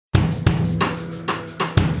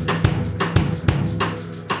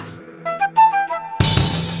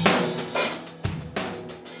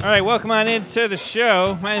All right, welcome on into the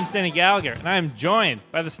show. My name's Danny Gallagher, and I'm joined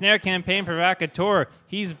by the Snare Campaign Provocateur.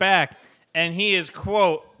 He's back, and he is,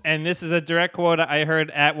 quote, and this is a direct quote I heard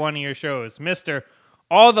at one of your shows, Mr.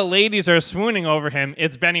 All the ladies are swooning over him.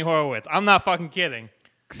 It's Benny Horowitz. I'm not fucking kidding.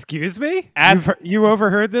 Excuse me? You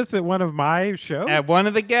overheard this at one of my shows? At one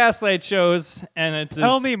of the Gaslight shows, and it's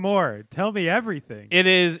Tell me more. Tell me everything. It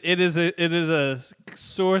is a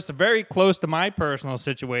source very close to my personal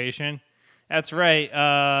situation. That's right.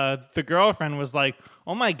 The girlfriend was like,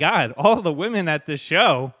 "Oh my God, all the women at this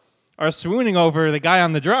show are swooning over the guy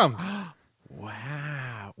on the drums."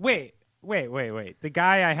 Wow. Wait. The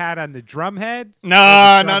guy I had on the drum head?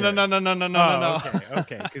 No.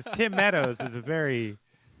 Okay. Because Tim Meadows is a very,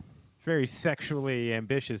 very sexually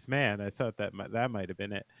ambitious man. I thought that might have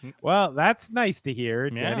been it. Well, that's nice to hear,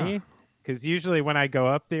 Denny. Because usually when I go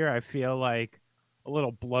up there, I feel like a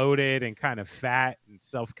little bloated and kind of fat and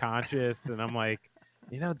self-conscious. And I'm like,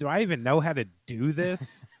 do I even know how to do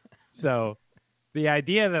this? So the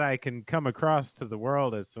idea that I can come across to the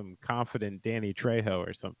world as some confident Danny Trejo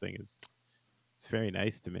or something is very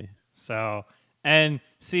nice to me. So, and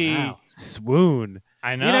see, wow. Swoon.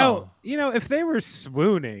 I know. If they were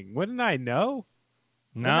swooning, wouldn't I know?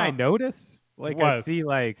 No. Wouldn't I notice? Like what? I'd see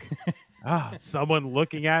like, someone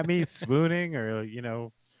looking at me swooning, or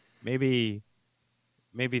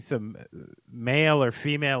maybe some male or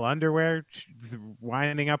female underwear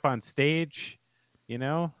winding up on stage,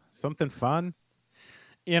 something fun.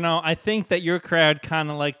 I think that your crowd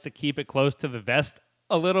kind of likes to keep it close to the vest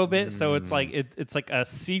a little bit, so it's like it's like a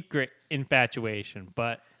secret infatuation.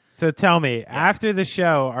 But so tell me, after the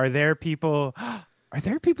show, are there people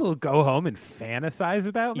who go home and fantasize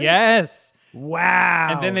about me? Yes. Wow.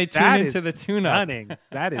 And then they tune into the tune-up. Stunning.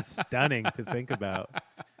 That is stunning to think about.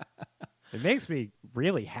 It makes me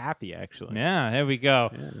really happy, actually. Yeah, there we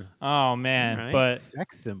go. Yeah. Oh, man. Right. But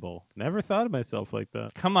sex symbol. Never thought of myself like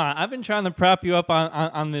that. Come on. I've been trying to prop you up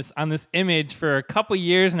on this image for a couple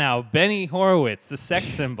years now. Benny Horowitz, the sex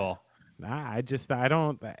symbol. Nah, I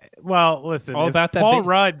don't. Well, listen. All about that.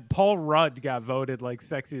 Paul Rudd got voted like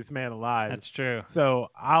sexiest man alive. That's true. So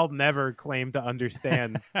I'll never claim to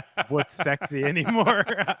understand what's sexy anymore.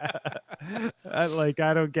 I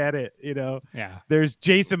don't get it. Yeah. There's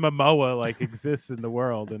Jason Momoa exists in the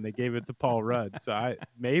world, and they gave it to Paul Rudd. So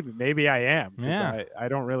maybe I am. Yeah. I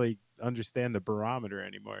don't really understand the barometer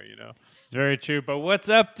anymore. It's very true. But what's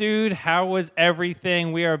up, dude? How was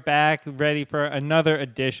everything? We are back, ready for another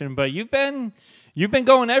edition. But you've been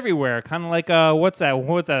going everywhere, kind of like what's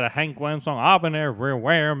that? A Hank Williams song? I've been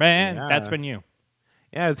everywhere, man. Yeah. That's been you.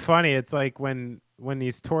 Yeah, it's funny. It's like when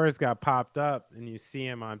these tours got popped up and you see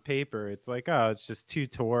them on paper, it's like, oh, it's just 2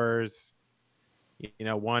 tours.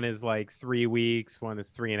 One is like 3 weeks, one is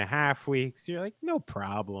 3.5 weeks. You're like, no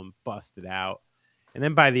problem, bust it out. And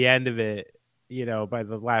then by the end of it, by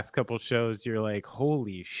the last couple shows, you're like,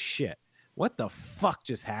 holy shit, what the fuck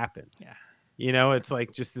just happened? Yeah. It's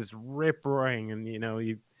like just this rip roaring, and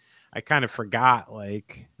I kind of forgot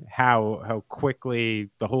how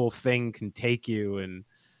quickly the whole thing can take you, and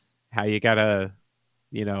how you gotta,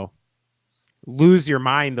 lose your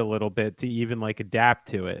mind a little bit to even adapt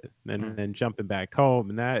to it, and then jumping back home,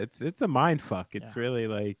 and that it's a mind fuck. It's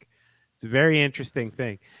really it's a very interesting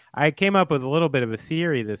thing. I came up with a little bit of a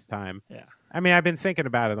theory this time. Yeah. I mean, I've been thinking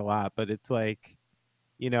about it a lot, but it's like,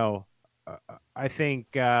 I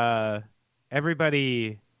think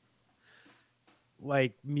everybody,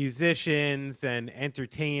 like musicians and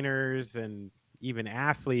entertainers and even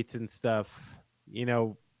athletes and stuff,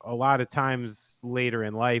 a lot of times later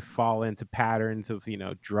in life fall into patterns of,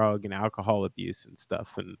 drug and alcohol abuse and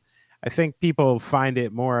stuff. And I think people find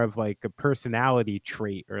it more of a personality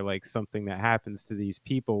trait, or something that happens to these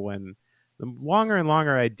people. When the longer and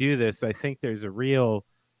longer I do this, I think there's a real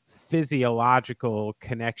physiological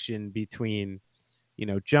connection between,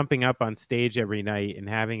 jumping up on stage every night and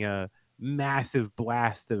having a massive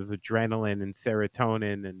blast of adrenaline and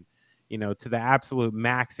serotonin, and, to the absolute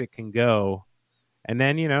max it can go. And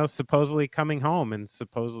then, supposedly coming home and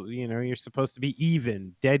supposedly, you're supposed to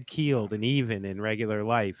be dead keeled and even in regular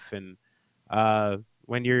life. And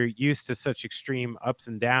when you're used to such extreme ups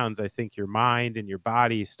and downs, I think your mind and your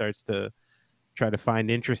body starts to try to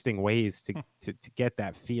find interesting ways to get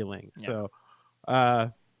that feeling. Yeah. So,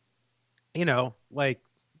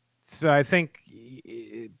 so I think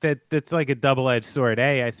that's like a double-edged sword.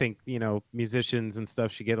 I think, musicians and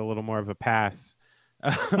stuff should get a little more of a pass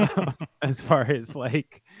as far as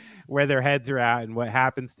where their heads are at and what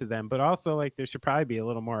happens to them, but also there should probably be a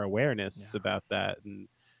little more awareness about that, and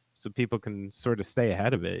so people can sort of stay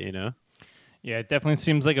ahead of it. Yeah, it definitely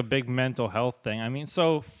seems like a big mental health thing. I mean,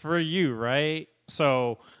 so for you, right?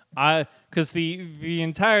 So because the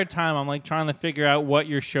entire time I'm like trying to figure out what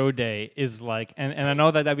your show day is like, and I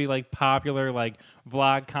know that that'd be like popular like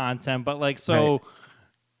vlog content, but like so. Right.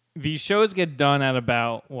 These shows get done at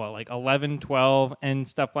about what, like 11, 12 and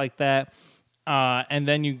stuff like that. And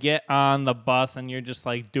then you get on the bus and you're just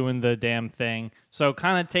like doing the damn thing. So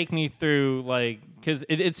kind of take me through, like, because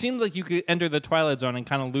it seems like you could enter the Twilight Zone and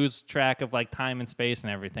kind of lose track of like time and space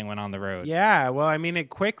and everything when on the road. Yeah, well, I mean, it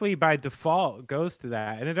quickly by default goes to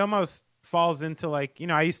that, and it almost falls into like,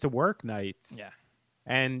 I used to work nights, Yeah.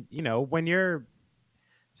 and when you're,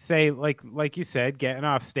 say, like you said, getting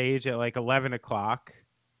off stage at like 11 o'clock,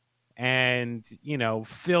 and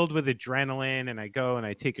filled with adrenaline, and I go and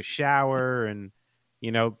I take a shower, and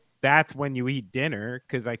that's when you eat dinner,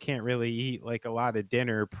 because I can't really eat like a lot of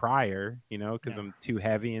dinner prior, because Yeah. I'm too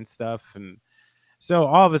heavy and stuff. And so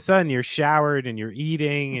all of a sudden you're showered and you're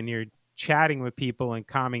eating and you're chatting with people and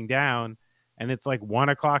calming down, and it's like 1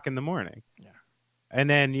 o'clock in the morning. Yeah. And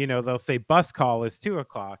then they'll say bus call is 2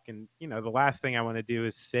 o'clock, and the last thing I want to do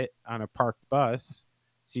is sit on a parked bus.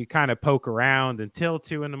 So you kind of poke around until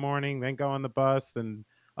 2 in the morning, then go on the bus, and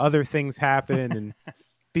other things happen. And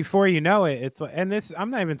before you know it, it's like, and this,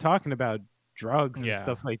 I'm not even talking about drugs and Yeah.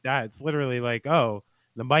 stuff like that. It's literally like, oh,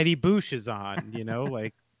 the Mighty Boosh is on,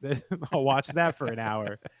 like I'll watch that for an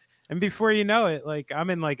hour. And before you know it, like I'm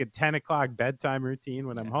in like a 10 o'clock bedtime routine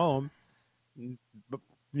when I'm home. But,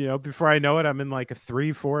 before I know it, I'm in like a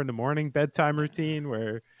 3, 4 in the morning bedtime routine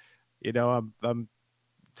where, I'm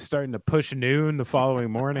starting to push noon the following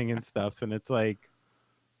morning and stuff. And it's like,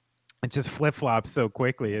 it just flip flops so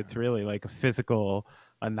quickly. It's really like a physical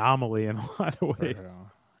anomaly in a lot of ways.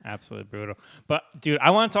 Brutal. Absolutely brutal. But dude,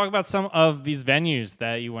 I want to talk about some of these venues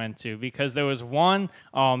that you went to, because there was one,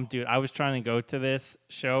 dude, I was trying to go to this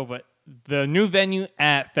show, but the new venue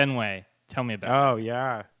at Fenway. Tell me about it. Oh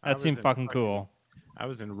yeah. That seemed fucking cool. I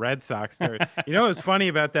was in Red Sox there. What's funny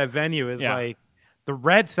about that venue is Yeah. like the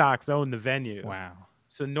Red Sox own the venue. Wow.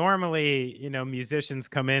 So normally, musicians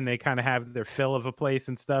come in, they kind of have their fill of a place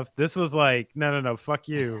and stuff. This was like, no, fuck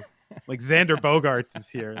you. Like Xander Bogaerts is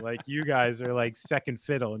here. Like you guys are like second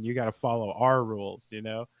fiddle, and you got to follow our rules,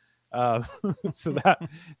 So that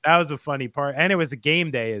was a funny part, and it was a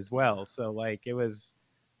game day as well. So like it was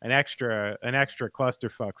an extra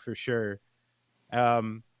clusterfuck for sure.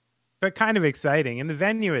 But kind of exciting, and the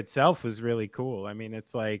venue itself was really cool. I mean,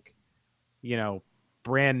 it's like,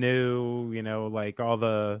 brand new, like all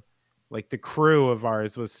the crew of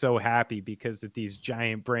ours was so happy because at these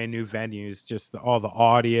giant brand new venues, just all the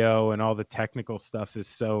audio and all the technical stuff is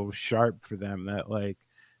so sharp for them that like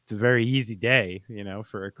it's a very easy day,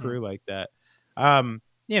 for a crew like that.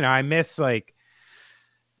 I miss like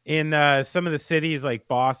in some of the cities like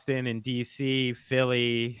Boston and DC,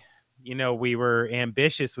 Philly, we were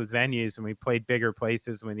ambitious with venues and we played bigger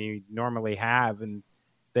places than you normally have, and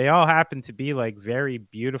they all happened to be like very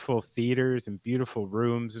beautiful theaters and beautiful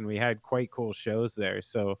rooms, and we had quite cool shows there.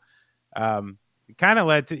 So it kind of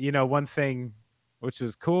led to, one thing which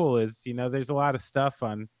was cool is, there's a lot of stuff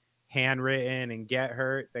on Handwritten and Get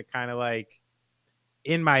Hurt that kind of like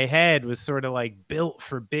in my head was sort of like built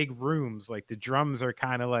for big rooms. Like the drums are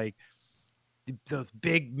kind of like those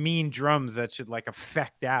big mean drums that should like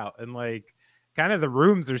affect out, and like kind of the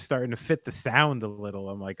rooms are starting to fit the sound a little.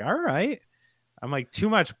 I'm like, all right. I'm like, Too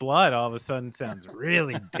Much Blood all of a sudden sounds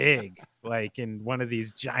really big, like in one of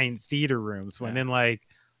these giant theater rooms, when in like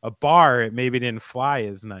a bar, it maybe didn't fly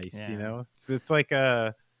as nice, It's like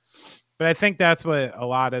but I think that's what a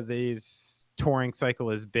lot of these touring cycle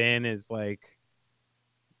has been, is like,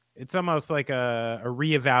 it's almost like a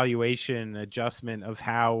reevaluation, adjustment of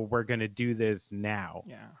how we're going to do this now.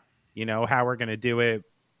 Yeah. How we're going to do it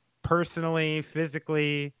personally,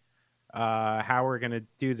 physically, how we're going to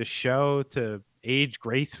do the show to age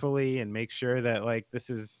gracefully and make sure that like this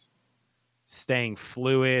is staying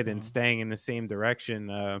fluid and staying in the same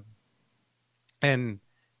direction. And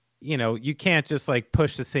you can't just like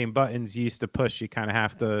push the same buttons you used to push. You kind of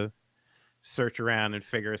have to search around and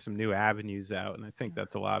figure some new avenues out, and I think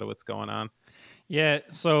that's a lot of what's going on. Yeah,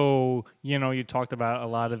 so you talked about a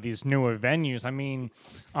lot of these newer venues. I mean,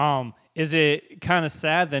 is it kind of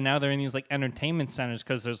sad that now they're in these like entertainment centers,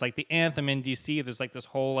 because there's like the Anthem in DC, there's like this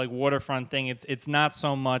whole like waterfront thing. It's not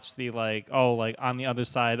so much the like, oh, like on the other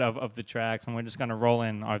side of the tracks, and we're just gonna roll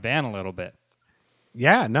in our van a little bit.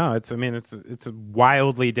 Yeah, no, it's a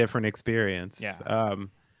wildly different experience. Yeah.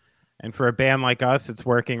 And for a band like us, it's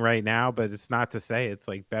working right now, but it's not to say it's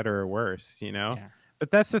like better or worse, Yeah. But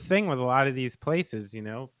that's the thing with a lot of these places,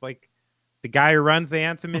 like the guy who runs the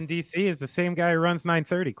Anthem in DC is the same guy who runs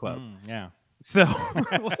 930 Club. Yeah. So,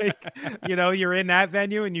 like, you're in that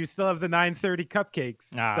venue and you still have the 9:30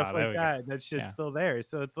 cupcakes and stuff there like we go. that. And that shit's Yeah. still there.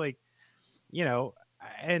 So it's like, you know,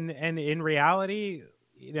 and in reality,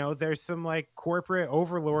 there's some like corporate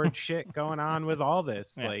overlord shit going on with all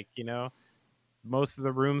this. Yeah. Like, most of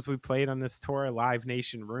the rooms we played on this tour are Live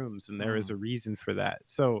Nation rooms, and there is a reason for that.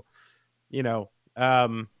 So,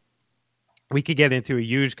 we could get into a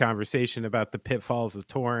huge conversation about the pitfalls of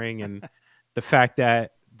touring and the fact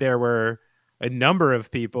that there were a number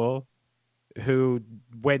of people who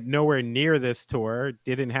went nowhere near this tour,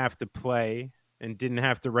 didn't have to play and didn't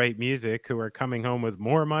have to write music, who are coming home with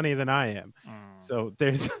more money than I am. So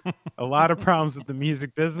there's a lot of problems with the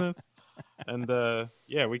music business. And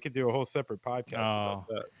we could do a whole separate podcast about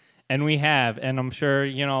that. And we have, and I'm sure,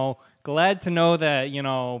 glad to know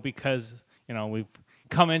that, because, we've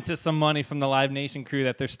come into some money from the Live Nation crew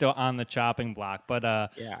that they're still on the chopping block.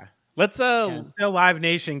 But let's until Live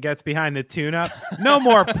Nation gets behind the tune-up, no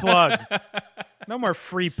more plugs. No more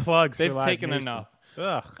free plugs. They've for Live taken Nation. enough.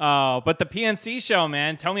 Ugh. Oh, but the PNC show,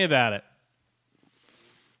 man, tell me about it.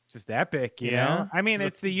 Just epic, you know? I mean,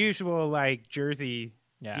 it's the usual like Jersey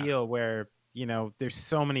deal where, there's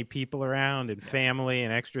so many people around and family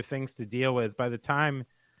and extra things to deal with. By the time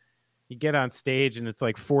you get on stage and it's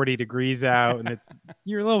like 40 degrees out and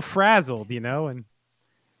you're a little frazzled, and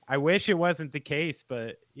I wish it wasn't the case,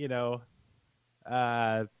 but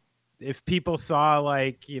if people saw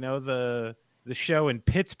like, the show in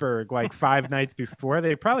Pittsburgh like 5 nights before,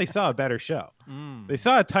 they probably saw a better show. They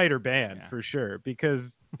saw a tighter band for sure,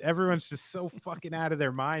 because everyone's just so fucking out of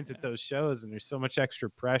their minds at those shows, and there's so much extra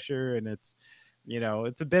pressure, and it's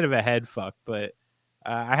a bit of a head fuck. But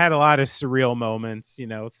I had a lot of surreal moments,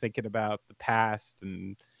 thinking about the past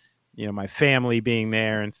and my family being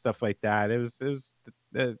there and stuff like that. It was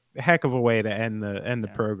a heck of a way to end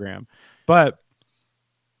the program. But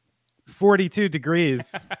 42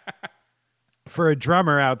 degrees for a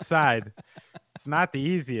drummer outside, it's not the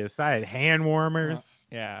easiest. I had hand warmers,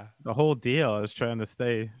 the whole deal. I was trying to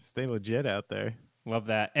stay legit out there. Love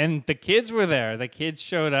that. And the kids were there. The kids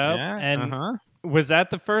showed up. And was that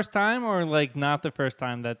the first time, or like not the first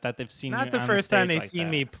time that they've seen you on the stage? Not the first time they've seen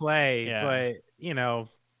me play, but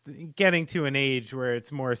getting to an age where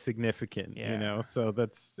it's more significant, so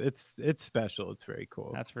it's special. It's very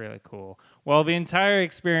cool. That's really cool. Well, the entire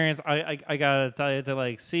experience, I gotta tell you, to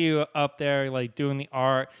like see you up there like doing the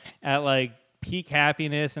art at like peak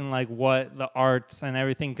happiness and like what the arts and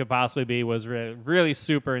everything could possibly be was really, really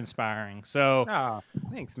super inspiring. So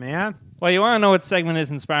thanks, man. Well, you want to know what segment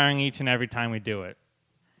is inspiring each and every time we do it?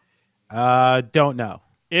 Don't know.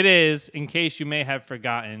 It is, in case you may have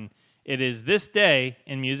forgotten, it is this day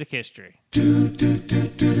in music history. All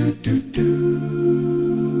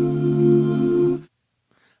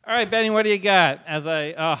right, Benny, what do you got? As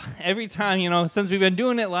every time, since we've been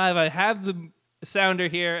doing it live, I have the sounder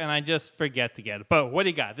here and I just forget to get it. But what do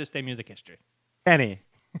you got? This day music history. Benny,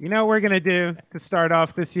 you know what we're going to do to start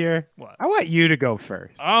off this year? What? I want you to go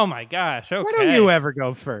first. Oh, my gosh. Okay. Why don't you ever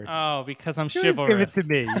go first? Oh, because I'm Just chivalrous. give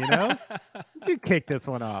it to me, You kick this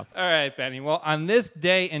one off. All right, Benny. Well, on this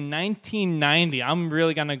day in 1990, I'm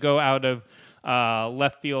really going to go out of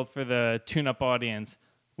left field for the tune-up audience.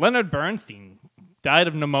 Leonard Bernstein died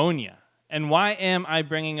of pneumonia. And why am I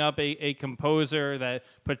bringing up a composer that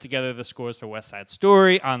put together the scores for West Side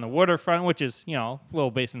Story, On the Waterfront, which is, a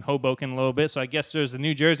little based in Hoboken a little bit, so I guess there's a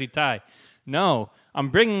New Jersey tie. No, I'm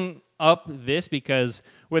bringing up this because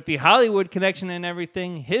with the Hollywood connection and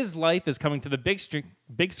everything, his life is coming to the big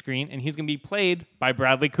screen, and he's going to be played by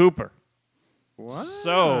Bradley Cooper. Wow.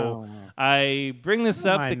 So I bring this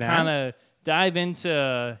up to kind of dive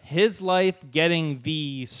into his life getting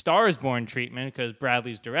the Stars Born treatment, because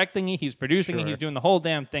Bradley's directing it, he's producing it, he's doing the whole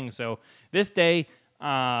damn thing. So this day,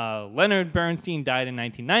 Leonard Bernstein died in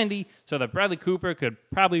 1990, so that Bradley Cooper could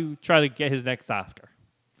probably try to get his next Oscar.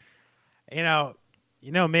 You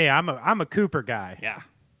know me, I'm a Cooper guy. Yeah.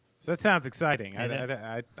 So that sounds exciting.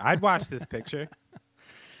 I'd watch this picture.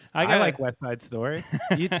 I like West Side Story.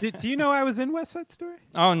 Do you know I was in West Side Story?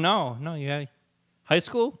 Oh, no. You had high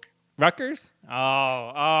school? Rutgers?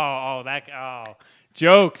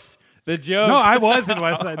 Jokes. The jokes. No, I was in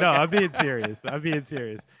West Side. No, I'm being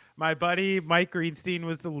serious. My buddy Mike Greenstein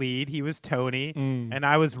was the lead. He was Tony, and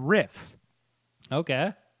I was Riff.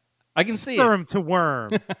 Okay. I can see it. Sperm to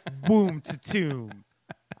worm, boom to tomb.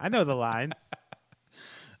 I know the lines.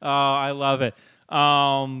 Oh, I love it.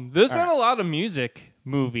 There's been a lot of music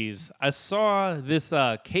movies. I saw this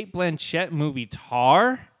Cate Blanchett movie,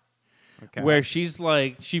 Tar. Okay. Where she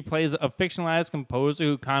plays a fictionalized composer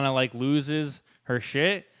who kind of like loses her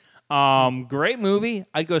shit. Great movie.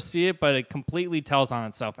 I'd go see it, but it completely tells on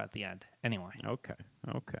itself at the end. Anyway. Okay.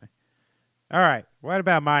 All right. What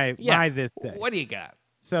about my this day? What do you got?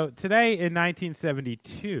 So today in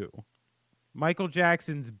 1972, Michael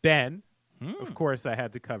Jackson's Ben, of course I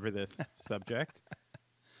had to cover this subject,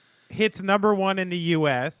 hits #1 in the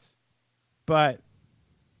U.S., but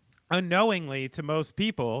unknowingly to most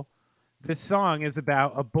people, this song is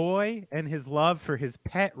about a boy and his love for his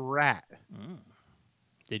pet rat.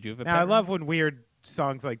 Did you have a Now, pet I rat? love when weird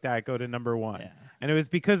songs like that go to #1. Yeah. And it was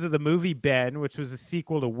because of the movie Ben, which was a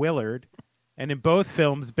sequel to Willard. And in both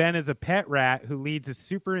films, Ben is a pet rat who leads a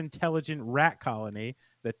super intelligent rat colony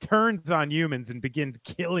that turns on humans and begins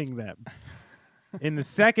killing them. In the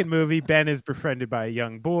second movie, Ben is befriended by a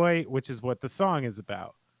young boy, which is what the song is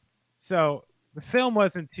about. So the film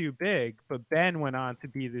wasn't too big, but Ben went on to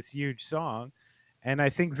be this huge song. And I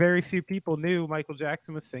think very few people knew Michael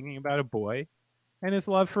Jackson was singing about a boy and his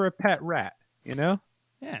love for a pet rat, you know?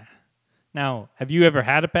 Yeah. Now, have you ever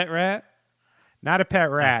had a pet rat? Not a pet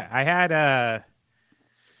rat. I had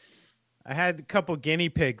a couple guinea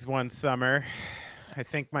pigs one summer. I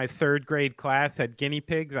think my 3rd grade class had guinea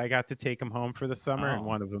pigs. I got to take them home for the summer, and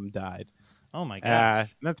one of them died. Oh my gosh.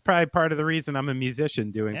 That's probably part of the reason I'm a musician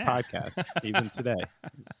doing Yeah. podcasts even today.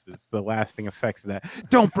 It's the lasting effects of that.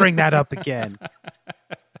 Don't bring that up again.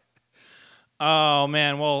 Oh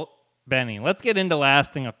man. Well, Benny, let's get into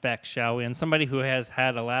lasting effects, shall we? And somebody who has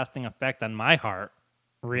had a lasting effect on my heart,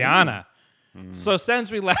 Rihanna. So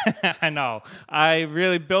since we I know I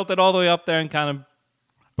really built it all the way up there and kind of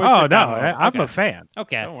pushed Oh, it no. down low. I'm Okay. a fan.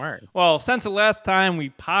 Okay. Don't worry. Well, since the last time we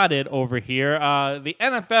potted over here, the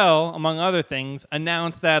NFL, among other things,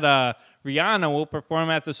 announced that Rihanna will perform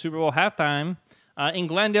at the Super Bowl halftime in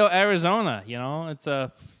Glendale, Arizona. You know, it's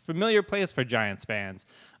a familiar place for Giants fans.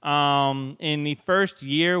 In the first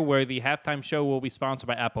year where the halftime show will be sponsored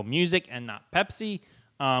by Apple Music and not Pepsi,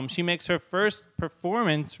 she makes her first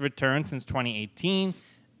performance return since 2018,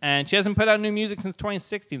 and she hasn't put out new music since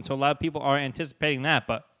 2016, so a lot of people are anticipating that.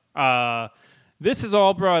 But this is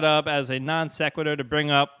all brought up as a non sequitur to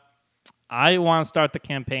bring up, I want to start the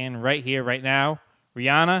campaign right here, right now.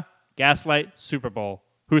 Rihanna, Gaslight, Super Bowl.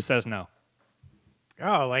 Who says no?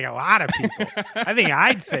 Oh, like a lot of people. I think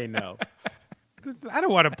I'd say no. I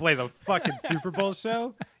don't want to play the fucking Super Bowl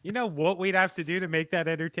show. You know what we'd have to do to make that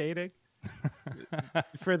entertaining?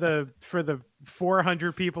 For the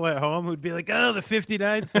 400 people at home who'd be like, oh, the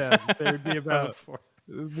 59 sound. There would be about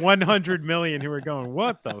 100 million who are going,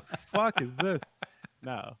 what the fuck is this?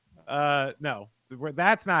 No. No.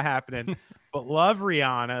 That's not happening. But love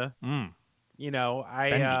Rihanna. You know,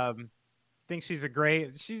 I think she's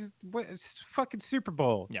it's fucking Super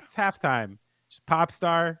Bowl. Yeah. It's halftime. She's a pop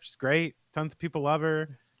star. She's great. Tons of people love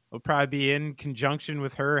her. It'll probably be in conjunction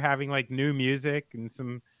with her having like new music and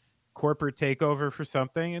some corporate takeover for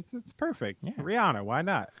something. It's perfect. Yeah. Rihanna, why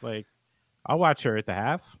not? Like, I'll watch her at the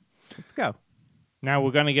half. Let's go. Now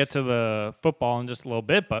we're going to get to the football in just a little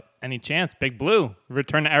bit, but any chance, Big Blue,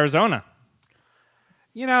 return to Arizona.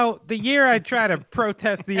 You know, the year I try to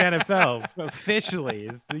protest the NFL officially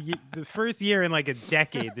is the first year in like a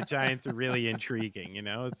decade the Giants are really intriguing. You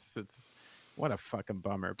know, it's what a fucking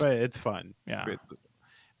bummer, but it's fun. Yeah.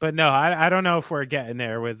 But no, I don't know if we're getting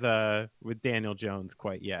there with Daniel Jones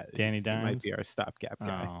quite yet. Danny He might Dimes? be our stopgap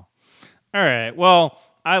guy. Oh. All right. Well,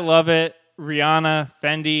 I love it. Rihanna,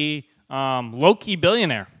 Fendi, low-key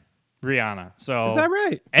billionaire Rihanna. So Is that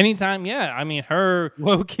right? anytime, yeah. I mean, her.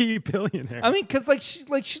 Low key billionaire. I mean, because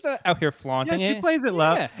she's not out here flaunting yeah, she it. plays it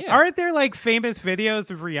low. Yeah. Aren't there like famous videos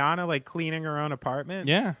of Rihanna like cleaning her own apartment?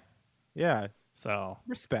 Yeah. Yeah. So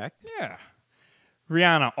Respect. yeah,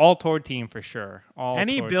 Rihanna, all tour team for sure.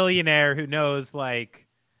 Any billionaire who knows like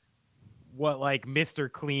what like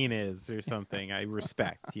Mr. Clean is or something, I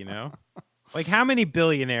respect, you know? Like how many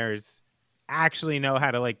billionaires actually know how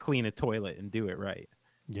to like clean a toilet and do it right?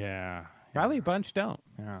 Yeah. Probably a bunch don't.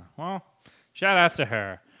 Yeah. Well, shout out to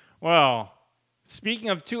her. Well, speaking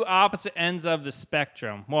of two opposite ends of the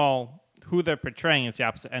spectrum, well, who they're portraying is the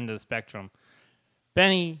opposite end of the spectrum.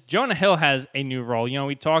 Benny, Jonah Hill has a new role. You know,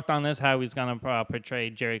 we talked on this, how he's going to portray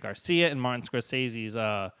Jerry Garcia in Martin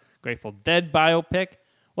Scorsese's Grateful Dead biopic.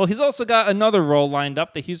 Well, he's also got another role lined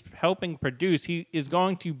up that he's helping produce. He is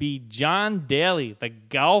going to be John Daly, the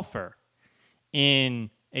golfer, in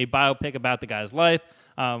a biopic about the guy's life.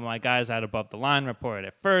 My guy's out above the line, reported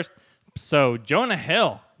at first. So, Jonah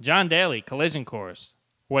Hill, John Daly, Collision Course.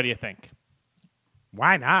 What do you think?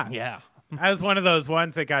 Why not? Yeah. That was one of those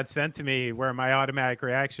ones that got sent to me where my automatic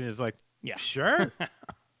reaction is like, Yeah. sure.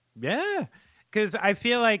 Yeah. Because I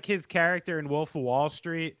feel like his character in Wolf of Wall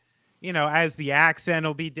Street, you know, as the accent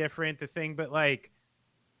will be different, the thing, but like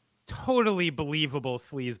totally believable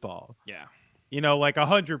sleazeball. Yeah. Like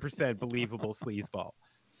 100% believable sleazeball.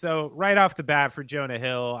 So right off the bat for Jonah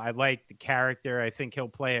Hill, I like the character. I think he'll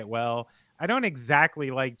play it well. I don't exactly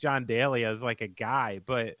like John Daly as like a guy,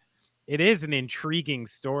 but it is an intriguing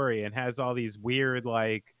story and has all these weird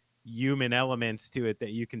like human elements to it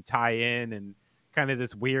that you can tie in, and kind of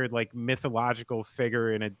this weird like mythological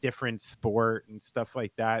figure in a different sport and stuff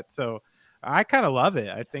like that. So I kind of love it.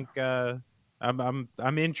 I think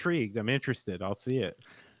I'm intrigued. I'm interested. I'll see it.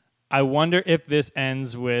 I wonder if this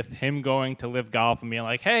ends with him going to Live Golf and being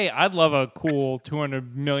like, "Hey, I'd love a cool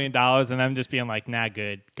 $200 million," and them just being like, "Nah,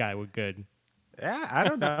 good guy, we're good." Yeah, I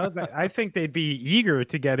don't know. I think they'd be eager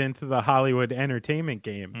to get into the Hollywood entertainment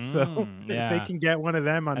game. So if they Yeah, can get one of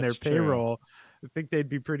them on that's their true. payroll, I think they'd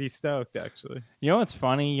be pretty stoked, actually. You know what's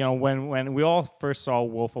funny? When we all first saw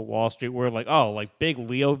Wolf of Wall Street, we are like, "Oh, like big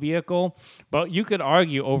Leo vehicle," but you could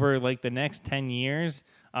argue over like the next 10 years.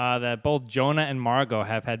 That both Jonah and Margot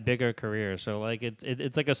have had bigger careers, so like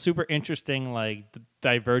it's like a super interesting like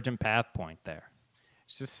divergent path point there.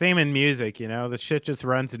 It's just same in music, the shit just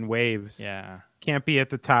runs in waves. Yeah, Can't be at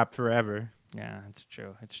the top forever. yeah, it's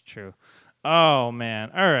true. It's true. Oh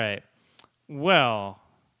man, all right. Well,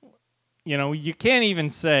 you can't even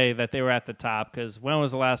say that they were at the top because when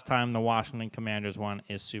was the last time the Washington Commanders won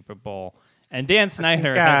a Super Bowl? And Dan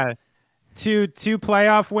Snyder has two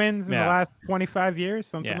playoff wins in Yeah. the last 25 years,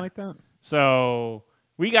 something Yeah. like that. So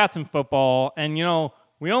we got some football, and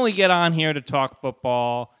we only get on here to talk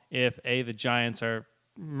football if the Giants are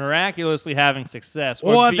miraculously having success,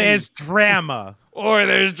 Or B, there's drama. or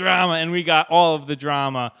there's drama, and we got all of the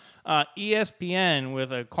drama. ESPN,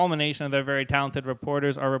 with a culmination of their very talented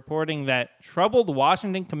reporters, are reporting that troubled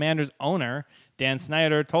Washington Commanders owner Dan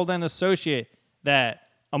Snyder told an associate that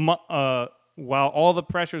while all the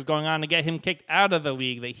pressure is going on to get him kicked out of the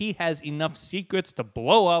league, that he has enough secrets to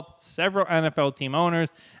blow up several NFL team owners,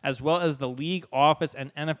 as well as the league office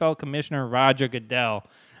and NFL Commissioner Roger Goodell.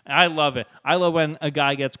 I love it. I love when a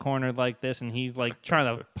guy gets cornered like this and he's like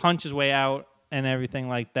trying to punch his way out and everything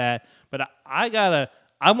like that. But I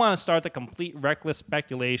want to start the complete reckless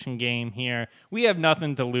speculation game here. We have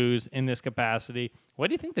nothing to lose in this capacity. What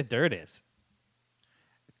do you think the dirt is?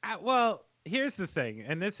 Well, here's the thing,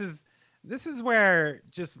 and this is where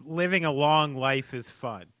just living a long life is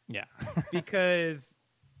fun. Yeah. Because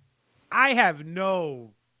I have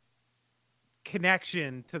no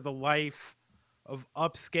connection to the life of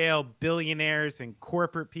upscale billionaires and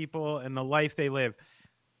corporate people and the life they live.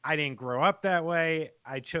 I didn't grow up that way.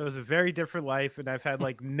 I chose a very different life, and I've had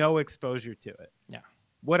like no exposure to it. Yeah.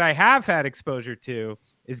 What I have had exposure to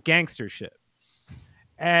is gangster shit.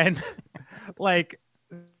 And like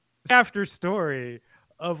after story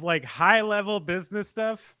of like high level business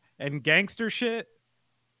stuff and gangster shit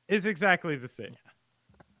is exactly the same.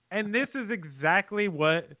 And this is exactly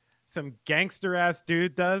what some gangster ass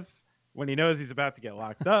dude does when he knows he's about to get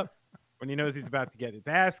locked up, when he knows he's about to get his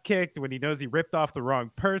ass kicked, when he knows he ripped off the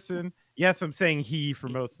wrong person. Yes, I'm saying he for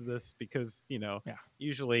most of this because,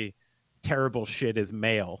 usually terrible shit is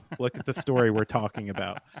male. Look at the story we're talking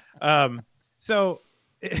about. So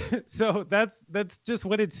that's just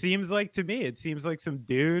what it seems like to me. It seems like some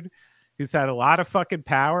dude who's had a lot of fucking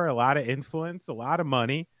power, a lot of influence, a lot of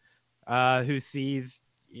money, who sees,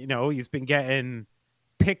 he's been getting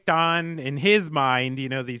picked on in his mind,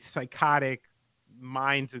 these psychotic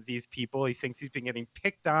minds of these people. He thinks he's been getting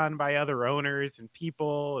picked on by other owners and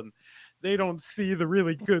people, and they don't see the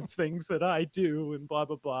really good things that I do, and blah,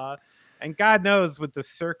 blah, blah. And God knows with the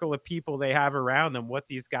circle of people they have around them, what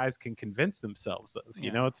these guys can convince themselves of.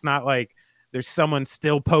 Yeah. It's not like there's someone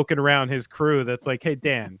still poking around his crew that's like, hey,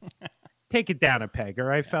 Dan, take it down a peg. All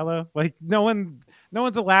right, fella. Like no one's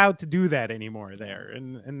allowed to do that anymore there.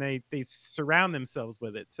 And they surround themselves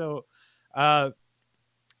with it. So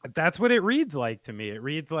that's what it reads like to me. It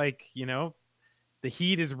reads like, the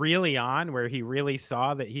heat is really on, where he really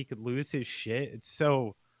saw that he could lose his shit. It's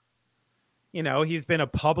so, he's been a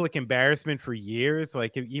public embarrassment for years.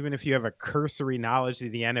 Like, even if you have a cursory knowledge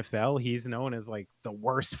of the NFL, he's known as like the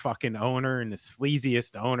worst fucking owner and the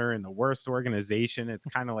sleaziest owner and the worst organization. It's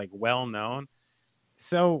kind of like well known.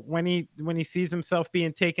 So when he sees himself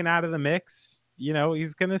being taken out of the mix,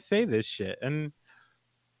 he's gonna say this shit. And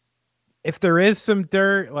if there is some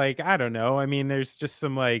dirt, like, I don't know. I mean, there's just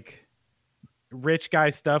some like rich guy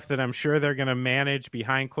stuff that I'm sure they're going to manage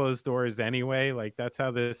behind closed doors anyway. Like, that's how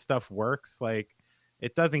this stuff works. Like,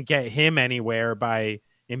 it doesn't get him anywhere by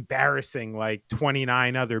embarrassing like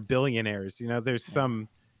 29 other billionaires. There's some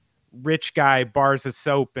rich guy bars of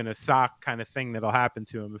soap in a sock kind of thing that'll happen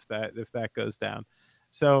to him if that goes down.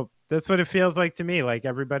 So that's what it feels like to me. Like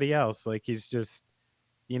everybody else, like he's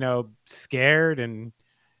scared and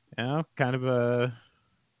kind of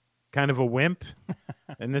a wimp.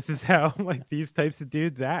 And this is how like these types of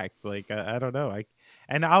dudes act. Like I don't know.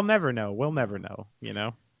 And I'll never know. We'll never know.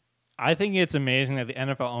 I think it's amazing that the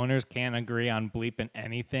NFL owners can't agree on bleeping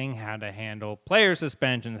anything, how to handle player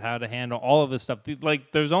suspensions, how to handle all of this stuff.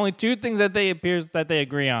 Like, there's only two things that they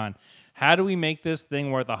agree on. How do we make this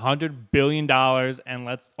thing worth $100 billion and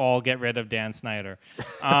let's all get rid of Dan Snyder?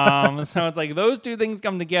 So it's like those two things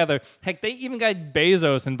come together. Heck, they even got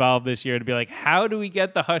Bezos involved this year to be like, how do we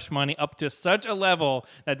get the hush money up to such a level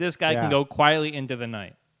that this guy can go quietly into the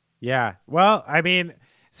night? Yeah. Well, I mean,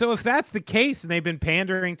 so if that's the case and they've been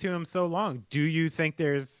pandering to him so long, do you think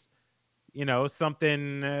there's,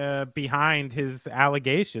 something behind his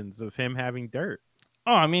allegations of him having dirt?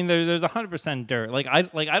 Oh, I mean, there's 100% dirt.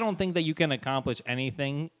 I don't think that you can accomplish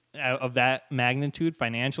anything of that magnitude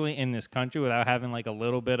financially in this country without having like a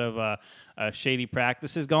little bit of shady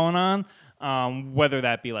practices going on. Whether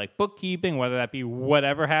that be like bookkeeping, whether that be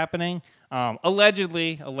whatever happening.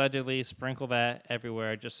 Allegedly, sprinkle that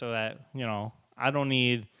everywhere just so that I don't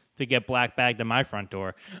need to get black bagged at my front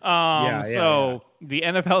door. The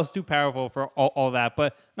NFL is too powerful for all that.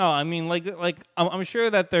 But no, I mean, I'm sure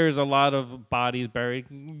that there's a lot of bodies buried.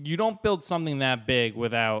 You don't build something that big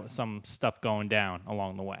without some stuff going down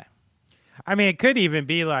along the way. I mean, it could even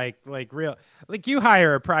be like real, like you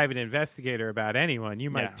hire a private investigator about anyone. You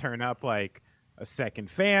might turn up like a second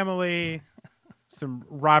family, some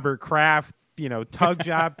Robert Kraft, tug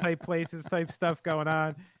job type places, type stuff going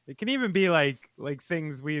on. It can even be like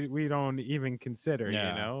things we don't even consider,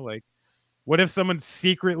 like what if someone's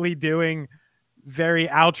secretly doing very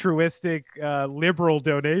altruistic liberal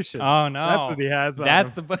donations? Oh no, that's what he has.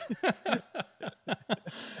 That's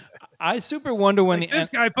I super wonder when this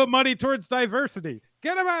guy put money towards diversity.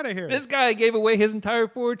 Get him out of here. This guy gave away his entire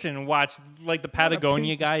fortune and watch like the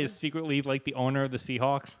Patagonia guy is secretly like the owner of the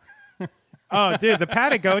Seahawks. Oh, dude, the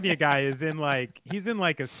Patagonia guy is he's in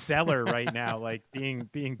a cellar right now, like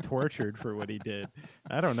being tortured for what he did.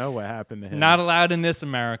 I don't know what happened to him. Not allowed in this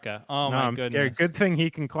America. Oh, no, my goodness. I'm scared. Good thing he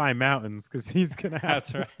can climb mountains because he's going to have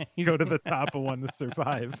to go to the top of one to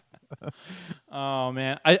survive. Oh,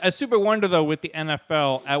 man. I super wonder, though, with the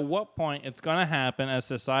NFL, at what point it's going to happen as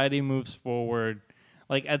society moves forward.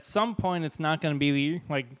 Like, at some point, it's not going to be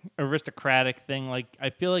the, aristocratic thing. Like, I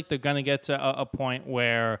feel like they're going to get to a point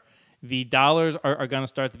where the dollars are going to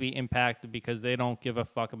start to be impacted because they don't give a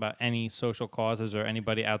fuck about any social causes or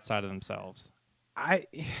anybody outside of themselves.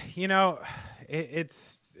 It's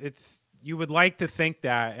you would like to think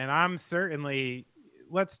that, and I'm certainly.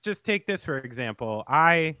 Let's just take this for example.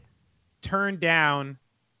 I turned down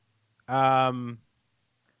writing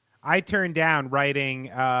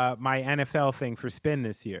my NFL thing for Spin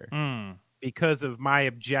this year because of my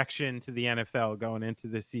objection to the NFL going into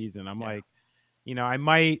this season. I'm like, I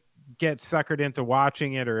might get suckered into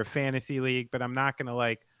watching it or a fantasy league, but I'm not going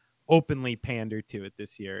to openly pander to it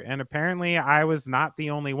this year. And apparently I was not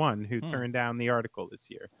the only one who turned down the article this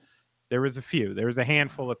year. There was a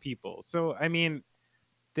handful of people. So, I mean,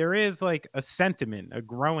 there is a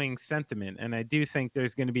growing sentiment. And I do think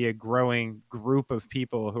there's going to be a growing group of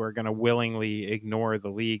people who are going to willingly ignore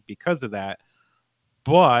the league because of that.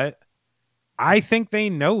 But I think they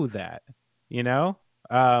know that,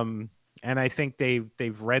 and I think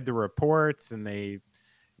they've read the reports and they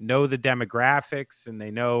know the demographics and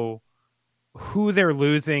they know who they're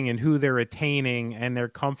losing and who they're attaining, and they're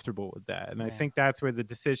comfortable with that. And I think that's where the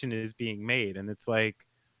decision is being made. And it's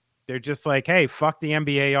they're just hey, fuck the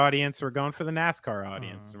NBA audience. We're going for the NASCAR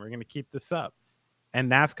audience and we're going to keep this up.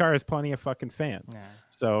 And NASCAR has plenty of fucking fans. Yeah.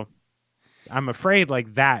 So I'm afraid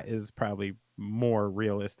that is probably more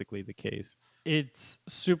realistically the case. It's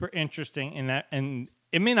super interesting in that, and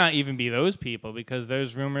it may not even be those people because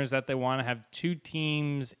there's rumors that they want to have two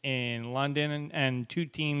teams in London and two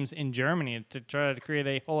teams in Germany to try to create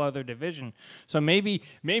a whole other division. So maybe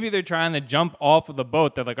they're trying to jump off of the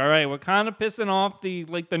boat. They're like, all right, we're kind of pissing off the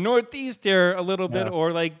Northeast here a little bit,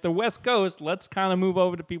 or the West Coast. Let's kind of move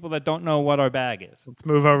over to people that don't know what our bag is. Let's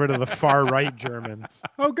move over to the far right Germans.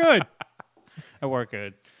 Oh, good. That worked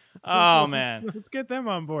good. Oh, man. Let's get them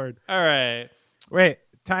on board. All right. Wait.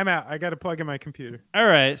 Time out. I got to plug in my computer. All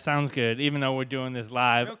right. Sounds good. Even though we're doing this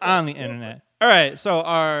live on the internet. All right. So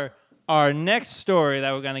our next story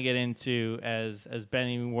that we're going to get into as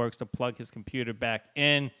Benny works to plug his computer back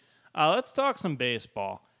in, let's talk some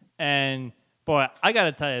baseball. And, boy, I got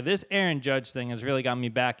to tell you, this Aaron Judge thing has really got me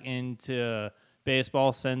back into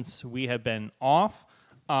baseball since we have been off.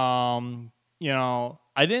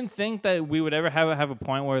 I didn't think that we would ever have a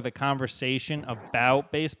point where the conversation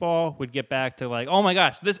about baseball would get back to like, oh my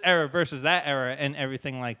gosh, this era versus that era and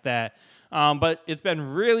everything like that. But it's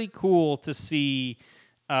been really cool to see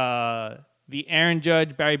the Aaron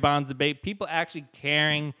Judge, Barry Bonds debate, people actually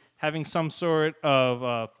caring, having some sort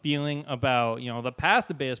of feeling about, the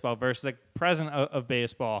past of baseball versus the present of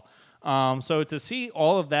baseball. So to see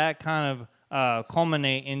all of that kind of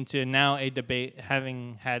culminate into now a debate,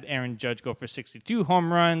 having had Aaron Judge go for 62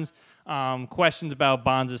 home runs, questions about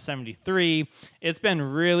Bonds' 73. It's been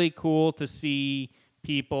really cool to see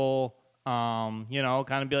people, kind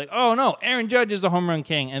of be like, oh, no, Aaron Judge is the home run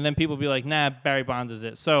king. And then people be like, nah, Barry Bonds is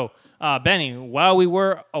it. So, Benny, while we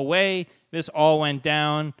were away, this all went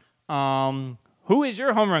down. Who is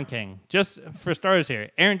your home run king? Just for starters here,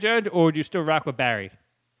 Aaron Judge, or do you still rock with Barry?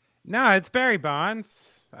 No, it's Barry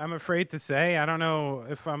Bonds. I'm afraid to say. I don't know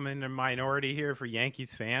if I'm in a minority here for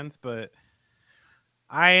Yankees fans, but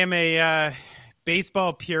I am a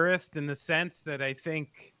baseball purist in the sense that I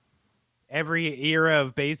think every era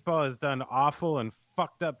of baseball has done awful and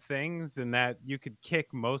fucked up things, and that you could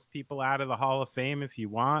kick most people out of the Hall of Fame if you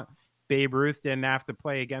want. Babe Ruth didn't have to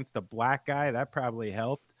play against a black guy. That probably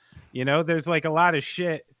helped. There's like a lot of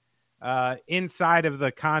shit inside of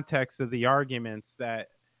the context of the arguments that,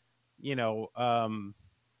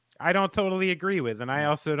 I don't totally agree with. And I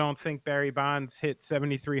also don't think Barry Bonds hit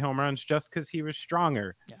 73 home runs just because he was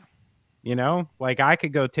stronger. Yeah. Like I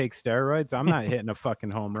could go take steroids. I'm not hitting a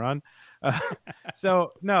fucking home run.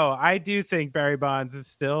 So, no, I do think Barry Bonds is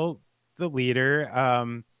still the leader.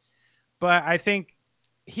 But I think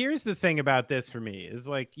here's the thing about this for me is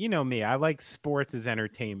like, me, I like sports as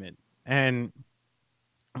entertainment. And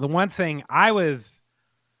the one thing I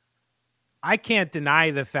can't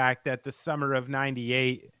deny the fact that the summer of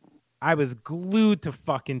 98, I was glued to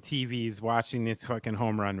fucking TVs watching these fucking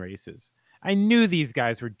home run races. I knew these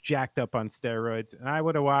guys were jacked up on steroids, and I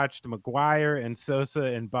would have watched McGwire and Sosa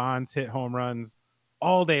and Bonds hit home runs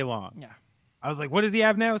all day long. Yeah. I was like, what does he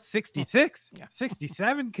have now? 66? Yeah.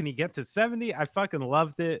 67? Can he get to 70? I fucking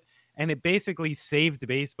loved it. And it basically saved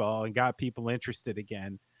baseball and got people interested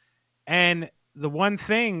again. And the one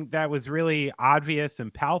thing that was really obvious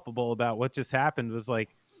and palpable about what just happened was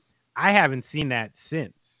like, I haven't seen that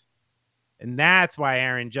since. And that's why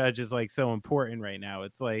Aaron Judge is like so important right now.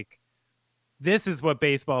 It's like, this is what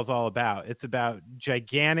baseball is all about. It's about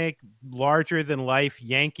gigantic, larger than life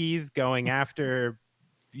Yankees going after,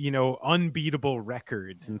 unbeatable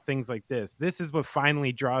records and things like this. This is what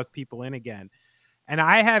finally draws people in again. And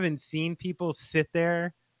I haven't seen people sit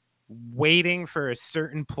there waiting for a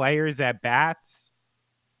certain player's at bats,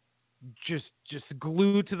 just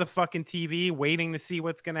glued to the fucking TV, waiting to see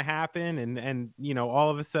what's going to happen. And, all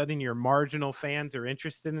of a sudden your marginal fans are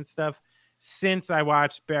interested in stuff since I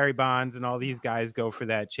watched Barry Bonds and all these guys go for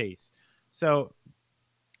that chase. So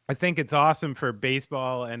I think it's awesome for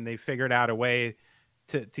baseball, and they figured out a way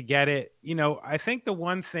to get it. I think the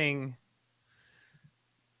one thing,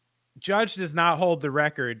 Judge does not hold the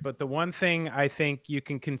record, but the one thing I think you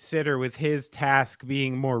can consider with his task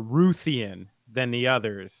being more Ruthian than the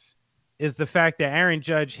others is the fact that Aaron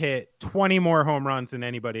Judge hit 20 more home runs than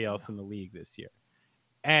anybody else in the league this year.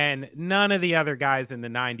 And none of the other guys in the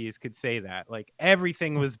 90s could say that. Like,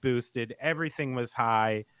 everything was boosted. Everything was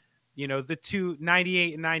high. The two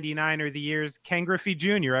 98 and 99 are the years Ken Griffey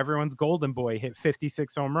Jr., everyone's golden boy, hit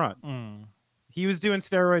 56 home runs. He was doing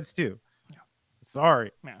steroids too. Yeah.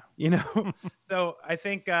 Sorry. Yeah. So I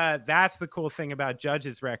think that's the cool thing about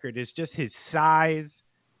Judge's record is just his size,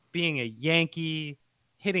 being a Yankee,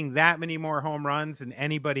 hitting that many more home runs than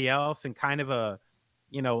anybody else in kind of a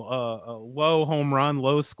low home run,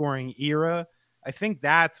 low scoring era. I think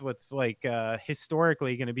that's what's like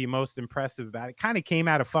historically going to be most impressive about it. Kind of came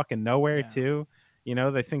out of fucking nowhere too.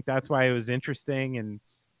 I think that's why it was interesting,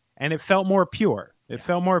 and it felt more pure. It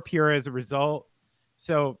felt more pure as a result.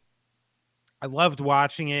 So I loved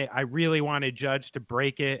watching it. I really wanted Judge to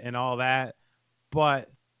break it and all that, but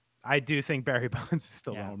I do think Barry Bonds is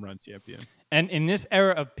still the home run champion. And in this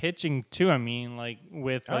era of pitching too, I mean, like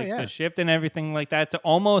with the shift and everything like that, to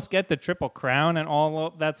almost get the Triple Crown and all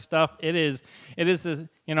of that stuff, it is this,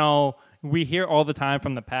 we hear all the time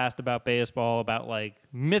from the past about baseball, about like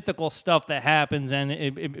mythical stuff that happens, and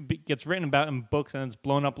it gets written about in books, and it's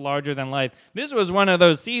blown up larger than life. This was one of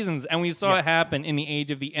those seasons, and we saw it happen in the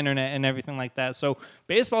age of the internet and everything like that. So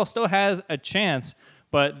baseball still has a chance,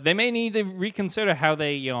 but they may need to reconsider how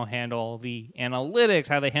they, handle the analytics,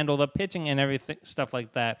 how they handle the pitching and everything, stuff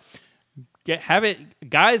like that. Have it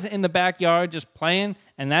guys in the backyard just playing,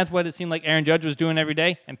 and that's what it seemed like Aaron Judge was doing every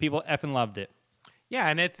day, and people effing loved it. Yeah,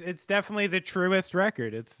 and it's definitely the truest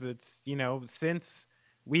record. It's since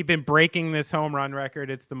we've been breaking this home run record,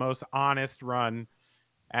 it's the most honest run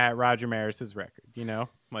at Roger Maris's record.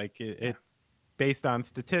 Like it based on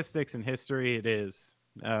statistics and history, it is.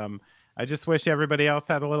 I just wish everybody else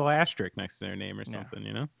had a little asterisk next to their name or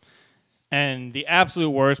something. And the absolute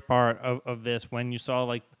worst part of this, when you saw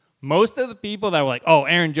like most of the people that were like, "Oh,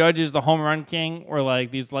 Aaron Judge is the home run king," were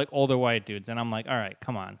like these like older white dudes, and I'm like, "All right,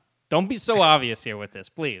 come on, don't be so obvious here with this,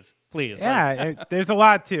 please." Yeah, there's a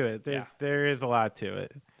lot to it. There is a lot to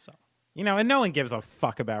it. So and no one gives a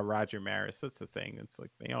fuck about Roger Maris. That's the thing. It's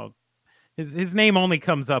like his name only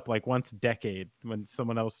comes up like once a decade when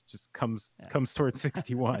someone else just comes towards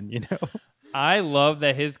 61. I love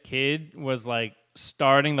that his kid was like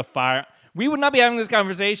starting the fire. We would not be having this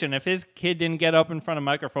conversation if his kid didn't get up in front of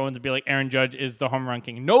microphones and be like, Aaron Judge is the home run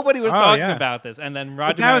king. Nobody was talking about this. And then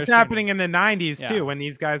Roger That Maris was happening in the 90s, too, when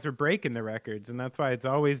these guys were breaking the records. And that's why it's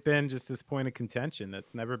always been just this point of contention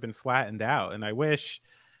that's never been flattened out. And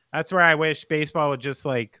that's where I wish baseball would just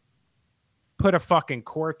like put a fucking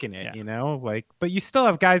cork in it, but you still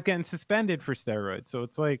have guys getting suspended for steroids. So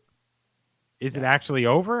it's like, is it actually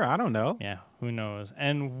over? I don't know. Yeah, who knows?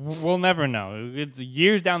 And we'll never know. It's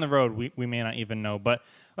years down the road, we may not even know. But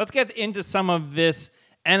let's get into some of this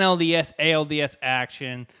NLDS, ALDS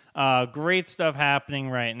action. Great stuff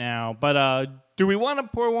happening right now. But do we want to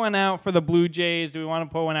pour one out for the Blue Jays? Do we want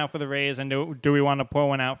to pour one out for the Rays? And do we want to pour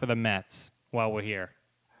one out for the Mets while we're here?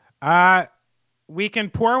 We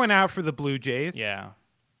can pour one out for the Blue Jays. Yeah.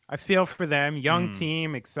 I feel for them. Young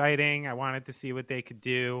team, exciting. I wanted to see what they could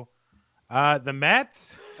do. The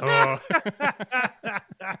Mets? Oh.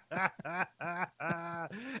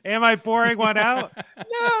 Am I pouring one out?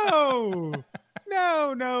 No.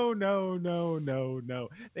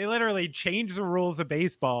 They literally changed the rules of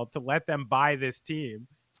baseball to let them buy this team,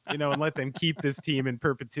 and let them keep this team in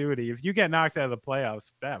perpetuity. If you get knocked out of the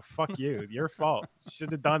playoffs, fuck you. Your fault.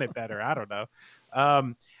 Should have done it better. I don't know.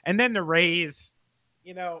 And then the Rays,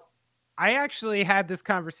 I actually had this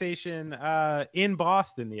conversation in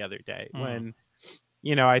Boston the other day when,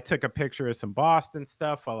 I took a picture of some Boston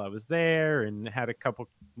stuff while I was there and had a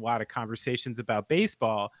lot of conversations about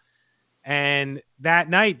baseball. And that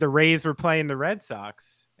night, the Rays were playing the Red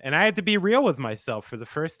Sox. And I had to be real with myself for the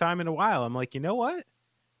first time in a while. I'm like, you know what?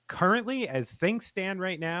 Currently, as things stand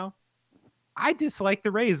right now, I dislike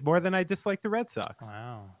the Rays more than I dislike the Red Sox.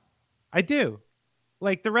 Wow. I do.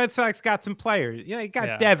 Like the Red Sox got some players. Yeah, they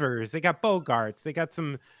got Devers. They got Bogarts. They got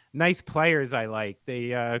some nice players I like.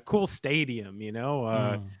 They cool stadium,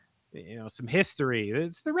 some history.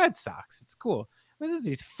 It's the Red Sox. It's cool. But this is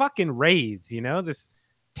these fucking Rays, this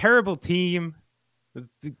terrible team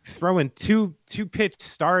throwing two pitch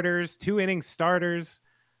starters, 2 inning starters,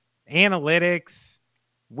 analytics,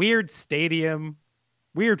 weird stadium,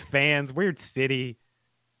 weird fans, weird city.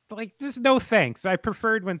 Like, just no thanks. I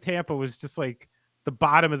preferred when Tampa was just like the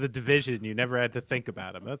bottom of the division. You never had to think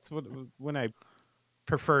about them. That's when I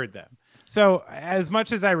preferred them. So as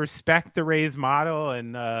much as I respect the Rays model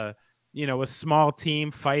and, a small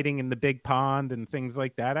team fighting in the big pond and things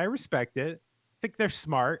like that, I respect it. I think they're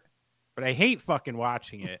smart, but I hate fucking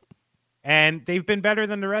watching it. And they've been better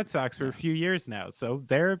than the Red Sox for a few years now. So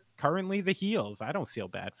they're currently the heels. I don't feel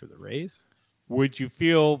bad for the Rays. Would you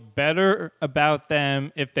feel better about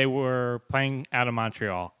them if they were playing out of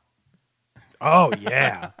Montreal? Oh,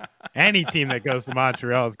 yeah. Any team that goes to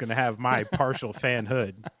Montreal is going to have my partial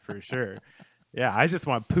fanhood for sure. Yeah, I just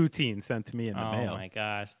want poutine sent to me in the mail. Oh, my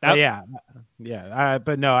gosh.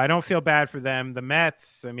 But no, I don't feel bad for them. The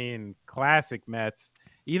Mets, classic Mets.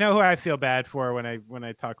 You know who I feel bad for when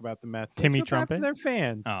I talk about the Mets? Timmy Trumpet? Their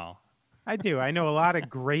fans. Oh. I do. I know a lot of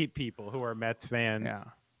great people who are Mets fans. Yeah.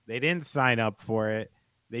 They didn't sign up for it.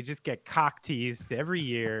 They just get cock teased every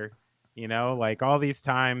year. Like all these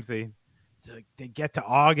times they get to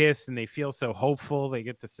August and they feel so hopeful. They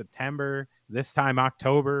get to September, this time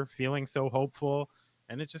October, feeling so hopeful,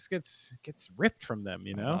 and it just gets ripped from them.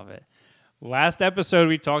 I love it. Last episode,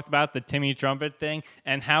 we talked about the Timmy Trumpet thing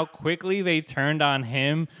and how quickly they turned on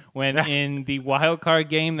him when in the wild card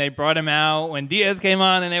game, they brought him out when Diaz came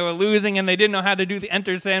on and they were losing and they didn't know how to do the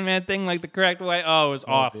Enter Sandman thing like the correct way. Oh, it was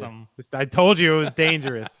awesome. I told you it was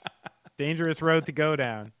dangerous. Dangerous road to go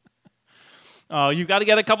down. Oh, you got to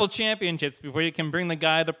get a couple championships before you can bring the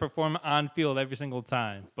guy to perform on field every single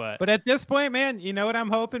time. But at this point, man, you know what I'm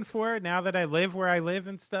hoping for now that I live where I live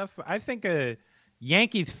and stuff? I think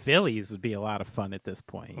Yankees-Phillies would be a lot of fun at this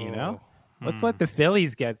point, Let's let the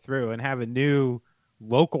Phillies get through and have a new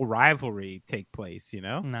local rivalry take place,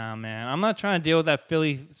 Nah, man. I'm not trying to deal with that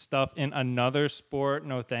Philly stuff in another sport.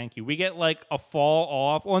 No, thank you. We get like a fall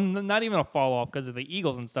off, or not even a fall off because of the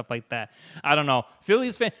Eagles and stuff like that. I don't know.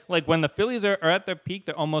 Phillies fan, like when the Phillies are at their peak,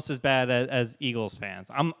 they're almost as bad as Eagles fans.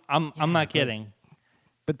 I'm not kidding.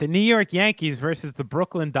 But the New York Yankees versus the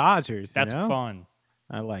Brooklyn Dodgers, That's fun.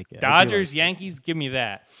 I like it. Dodgers, Yankees, give me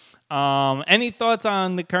that. Any thoughts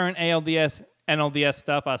on the current ALDS, NLDS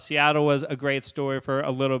stuff? Seattle was a great story for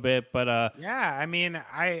a little bit, but yeah, I mean,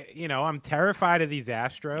 I'm terrified of these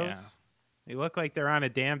Astros. Yeah. They look like they're on a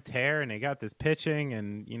damn tear, and they got this pitching,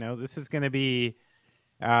 and this is going to be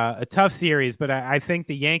a tough series. But I think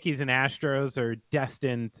the Yankees and Astros are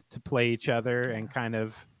destined to play each other and kind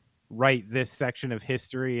of write this section of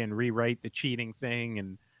history and rewrite the cheating thing.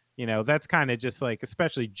 And that's kind of just like,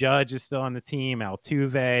 especially Judge is still on the team,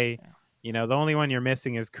 Altuve. Yeah. The only one you're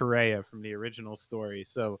missing is Correa from the original story.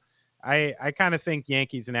 So I kind of think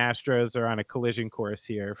Yankees and Astros are on a collision course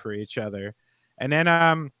here for each other. And then,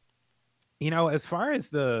 as far as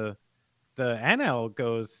the NL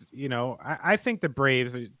goes, I think the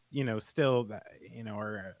Braves are, still,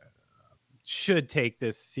 should take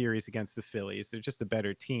this series against the Phillies. They're just a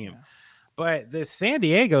better team. Yeah. But the San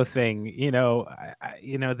Diego thing,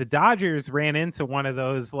 the Dodgers ran into one of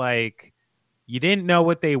those, like, you didn't know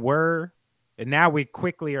what they were, and now we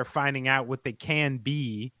quickly are finding out what they can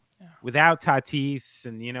be without Tatis.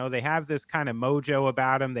 And, they have this kind of mojo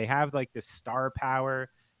about them. They have, like, this star power,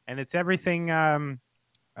 and it's everything the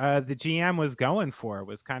GM was going for,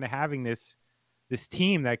 was kind of having this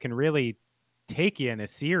team that can really take you in a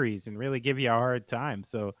series and really give you a hard time.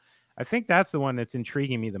 So I think that's the one that's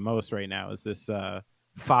intriguing me the most right now, is this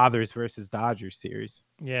Fathers versus Dodgers series.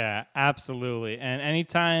 Yeah, absolutely. And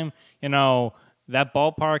anytime, that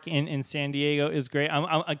ballpark in San Diego is great.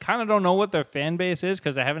 I kind of don't know what their fan base is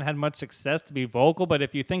because I haven't had much success to be vocal. But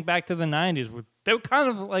if you think back to the 90s, they were kind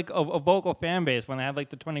of like a vocal fan base when they had like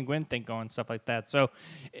the Tony Gwynn thing going, stuff like that. So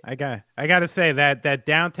I got to say that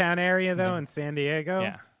downtown area, though, in San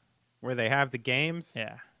Diego, where they have the games,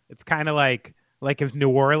 it's kind of like if New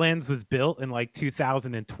Orleans was built in like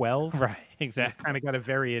 2012. Right, exactly. It's kind of got a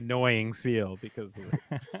very annoying feel because of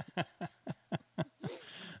it.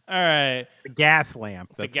 All right. The gas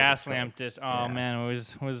lamp. The gas lamp dish. Oh, man,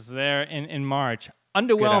 it was there in March.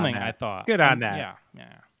 Underwhelming, I thought. Good on that. Yeah.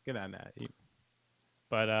 Good on that.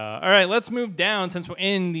 But, all right, let's move down. Since we're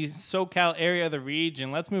in the SoCal area of the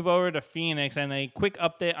region, let's move over to Phoenix and a quick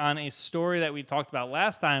update on a story that we talked about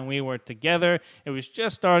last time we were together. It was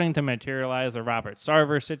just starting to materialize, the Robert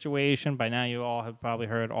Sarver situation. By now you all have probably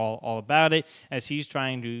heard all about it, as he's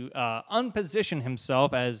trying to unposition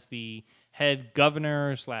himself as the head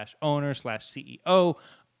governor / owner / CEO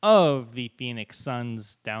of the Phoenix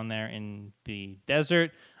Suns down there in the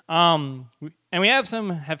desert. And we have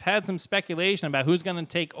had some speculation about who's going to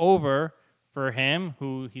take over for him,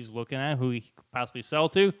 who he's looking at, who he could possibly sell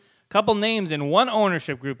to. A couple names in one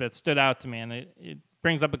ownership group that stood out to me, and it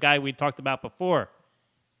brings up a guy we talked about before,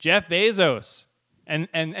 Jeff Bezos. And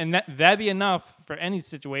that'd be enough for any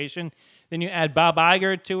situation. Then you add Bob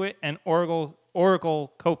Iger to it, and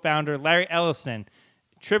Oracle co-founder Larry Ellison,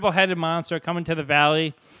 triple-headed monster coming to the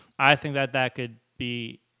Valley. I think that could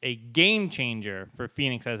be a game changer for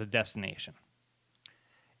Phoenix as a destination.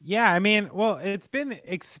 Yeah, I mean, well, it's been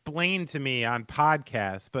explained to me on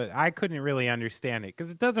podcasts, but I couldn't really understand it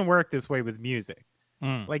because it doesn't work this way with music.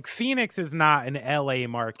 Like, Phoenix is not an LA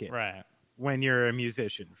market, right? When you're a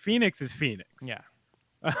musician, Phoenix is Phoenix. Yeah.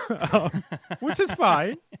 Which is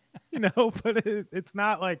fine, but it's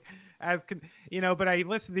not like but I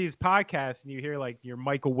listen to these podcasts and you hear like your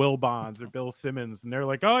Michael Wilbons or Bill Simmons, and they're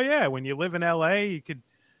like, oh yeah, when you live in LA, you could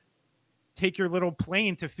take your little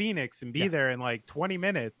plane to Phoenix and be there in like 20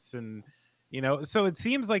 minutes. And, so it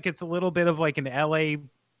seems like it's a little bit of like an LA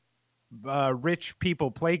rich people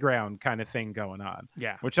playground kind of thing going on.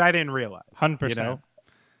 Yeah. Which I didn't realize. 100%.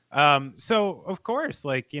 So of course,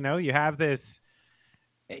 like, you have this,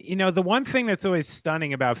 the one thing that's always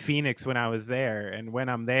stunning about Phoenix when I was there and when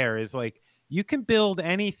I'm there is like, you can build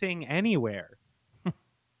anything anywhere.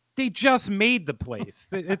 They just made the place.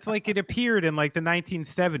 It's like it appeared in like the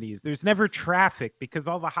 1970s. There's never traffic because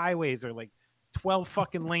all the highways are like 12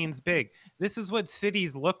 fucking lanes big. This is what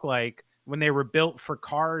cities look like when they were built for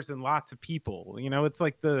cars and lots of people. It's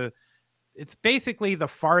like it's basically the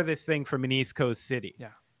farthest thing from an East Coast city. Yeah.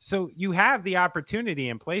 So you have the opportunity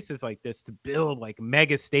in places like this to build like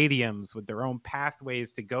mega stadiums with their own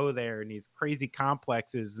pathways to go there and these crazy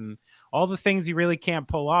complexes and all the things you really can't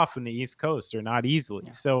pull off in the East Coast or not easily.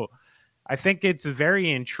 Yeah. So I think it's a very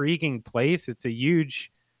intriguing place. It's a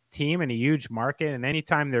huge team and a huge market. And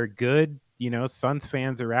anytime they're good, Suns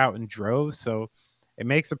fans are out in droves, so it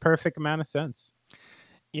makes a perfect amount of sense.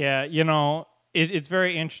 Yeah, it's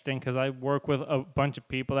very interesting because I work with a bunch of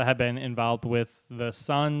people that have been involved with the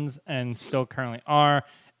Suns and still currently are.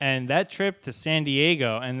 And that trip to San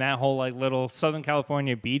Diego and that whole like little Southern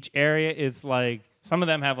California beach area is like some of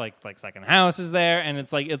them have like second houses there, and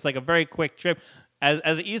it's like a very quick trip.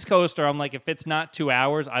 As an East Coaster, I'm like, if it's not 2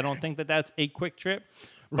 hours, I don't think that's a quick trip.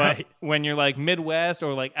 But Right. when you're like Midwest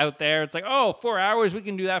or like out there, it's like, oh, 4 hours, we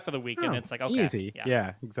can do that for the weekend. Oh, It's like, okay. easy.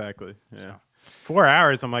 Yeah, exactly. Yeah. So. 4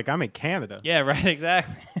 hours, I'm like, I'm in Canada. Yeah, right,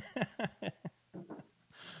 exactly.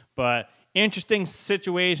 But interesting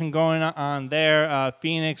situation going on there.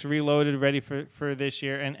 Phoenix reloaded, ready for this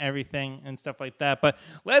year and everything and stuff like that. But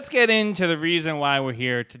let's get into the reason why we're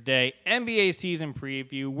here today. NBA season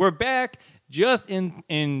preview. We're back just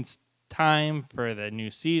in time for the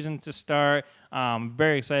new season to start.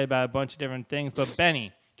 Very excited about a bunch of different things. But Benny,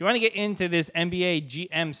 do you want to get into this NBA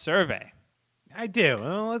GM survey? I do.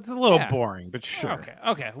 Well, it's a little Yeah. boring, but sure.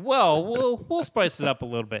 Okay. Well, we'll spice it up a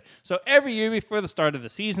little bit. So every year before the start of the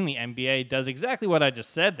season, the NBA does exactly what I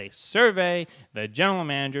just said. They survey the general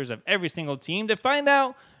managers of every single team to find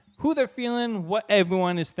out who they're feeling, what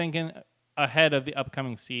everyone is thinking ahead of the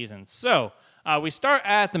upcoming season. So we start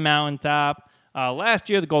at the mountaintop. Last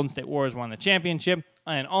year, the Golden State Warriors won the championship.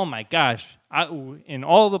 And oh my gosh, in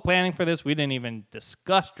all the planning for this, we didn't even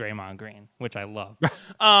discuss Draymond Green, which I love.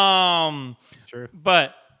 True.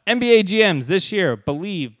 But NBA GMs this year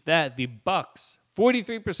believe that the Bucks,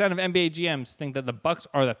 43% of NBA GMs think that the Bucks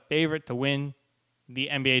are the favorite to win the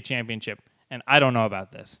NBA championship. And I don't know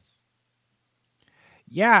about this.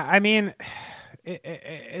 Yeah, I mean,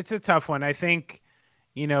 it's a tough one. I think,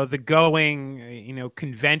 the going,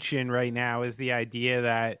 convention right now is the idea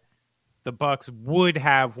that the Bucks would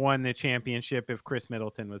have won the championship if Chris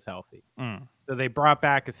Middleton was healthy. So they brought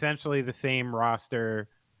back essentially the same roster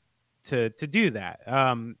to do that.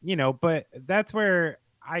 But that's where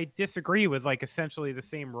I disagree with like essentially the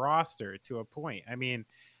same roster to a point. I mean,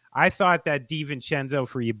 I thought that DiVincenzo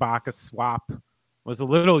for Ibaka swap was a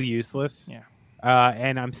little useless. Yeah.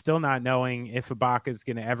 And I'm still not knowing if Ibaka is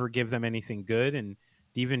going to ever give them anything good. And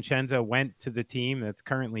DiVincenzo went to the team that's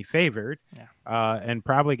currently favored, and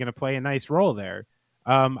probably going to play a nice role there.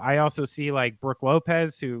 I also see like Brook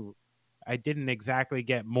Lopez, who I didn't exactly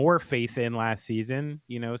get more faith in last season,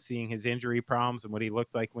 seeing his injury problems and what he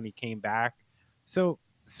looked like when he came back. So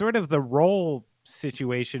sort of the role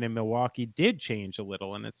situation in Milwaukee did change a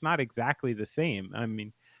little, and it's not exactly the same. I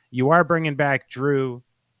mean, you are bringing back Drew,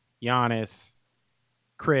 Giannis,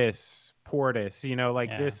 Chris, Portis,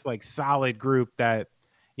 this like solid group that,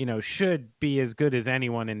 should be as good as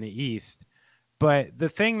anyone in the East. But the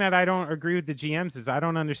thing that I don't agree with the GMs is I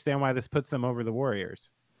don't understand why this puts them over the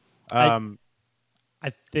Warriors. I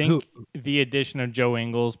think the addition of Joe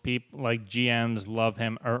Ingles, people like GMs love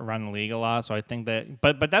him around the league a lot. So I think that,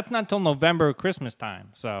 but that's not till November, Christmas time.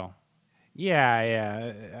 So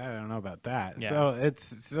yeah, I don't know about that. Yeah.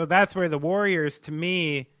 So that's where the Warriors, to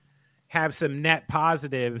me, have some net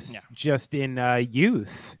positives just in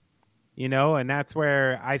youth, and that's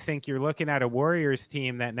where I think you're looking at a Warriors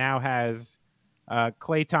team that now has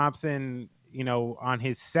Klay Thompson, on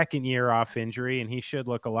his second year off injury, and he should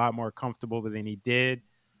look a lot more comfortable than he did.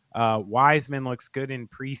 Wiseman looks good in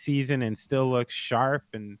preseason and still looks sharp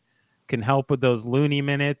and can help with those loony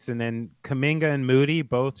minutes. And then Kuminga and Moody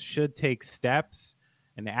both should take steps,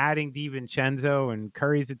 and adding DiVincenzo and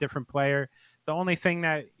Curry's a different player. The only thing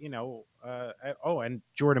that, and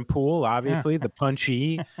Jordan Poole, obviously, the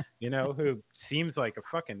punchy, who seems like a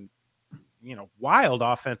fucking, wild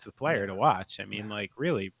offensive player to watch. I mean, like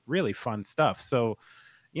really, really fun stuff. So,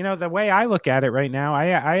 the way I look at it right now,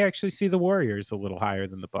 I actually see the Warriors a little higher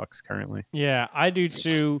than the Bucks currently. Yeah, I do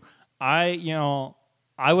too. I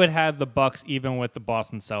would have the Bucks even with the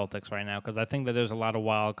Boston Celtics right now because I think that there's a lot of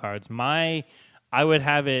wild cards. I would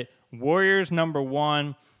have it Warriors number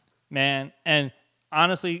one. Man, and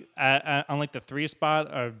honestly, on like the 3 spot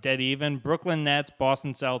are dead even. Brooklyn Nets,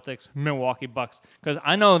 Boston Celtics, Milwaukee Bucks. Because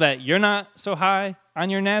I know that you're not so high on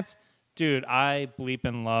your Nets. Dude, I bleep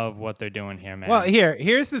and love what they're doing here, man. Well,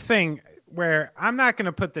 here's the thing where I'm not going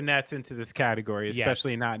to put the Nets into this category,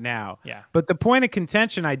 especially not now. Yeah. But the point of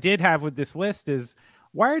contention I did have with this list is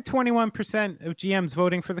why are 21% of GMs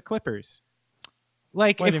voting for the Clippers?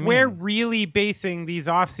 Like, if we're really basing these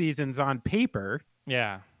off seasons on paper.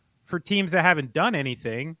 Yeah. For teams that haven't done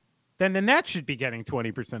anything, then the Nets should be getting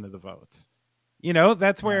 20% of the votes.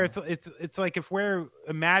 That's where it's like if we're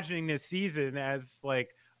imagining this season as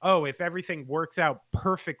like, oh, if everything works out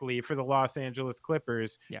perfectly for the Los Angeles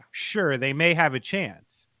Clippers, sure, they may have a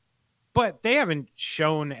chance. But they haven't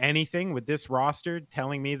shown anything with this roster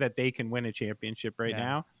telling me that they can win a championship right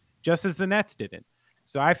now, just as the Nets didn't.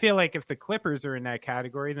 So I feel like if the Clippers are in that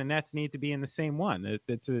category, the Nets need to be in the same one.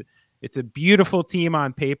 It's a beautiful team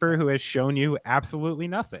on paper who has shown you absolutely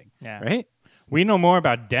nothing. Yeah. Right? We know more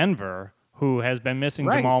about Denver, who has been missing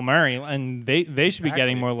Right. Jamal Murray, and they should be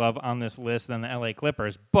getting more love on this list than the LA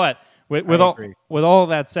Clippers. But with all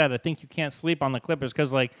that said, I think you can't sleep on the Clippers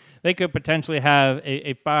because like they could potentially have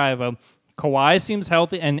a five. Kawhi seems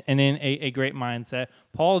healthy and in a great mindset.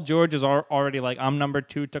 Paul George is already like, I'm number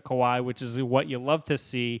 2 to Kawhi, which is what you love to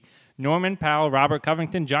see. Norman Powell, Robert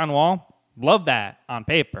Covington, John Wall, love that on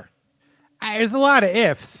paper. There's a lot of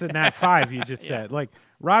ifs in that 5 you just said. Like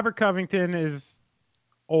Robert Covington is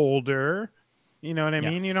older. You know what I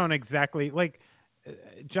mean? You don't exactly like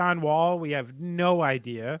John Wall. We have no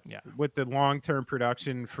idea what the long-term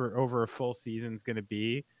production for over a full season is going to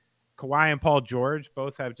be. Kawhi and Paul George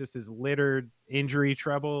both have just as littered injury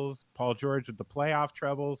troubles. Paul George with the playoff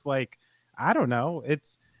troubles. Like, I don't know.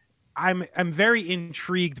 I'm very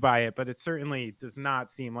intrigued by it, but it certainly does not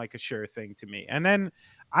seem like a sure thing to me. And then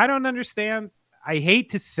I don't understand. I hate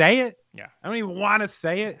to say it. Yeah. I don't even want to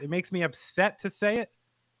say it. It makes me upset to say it.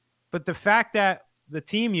 But the fact that the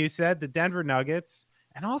team you said, the Denver Nuggets,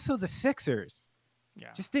 and also the Sixers,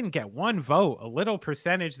 just didn't get one vote, a little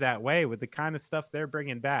percentage that way with the kind of stuff they're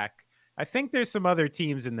bringing back. I think there's some other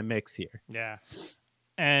teams in the mix here. Yeah.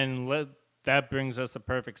 And that brings us the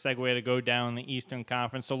perfect segue to go down the Eastern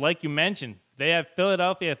Conference. So like you mentioned, they have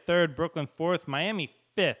Philadelphia 3rd, Brooklyn 4th, Miami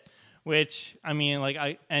 5th, which, I mean,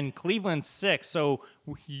 and Cleveland 6th. So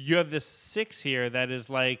you have this 6 here that is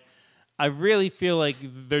like, I really feel like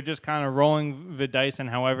they're just kind of rolling the dice and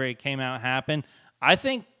however it came out happened. I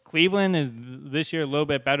think Cleveland is this year a little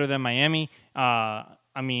bit better than Miami.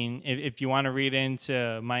 I mean, if you want to read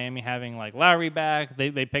into Miami having like Lowry back,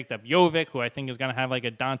 they picked up Jovic, who I think is going to have like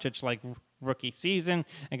a Doncic like rookie season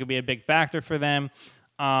and could be a big factor for them.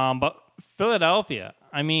 But Philadelphia,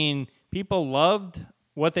 I mean, people loved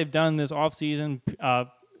what they've done this offseason.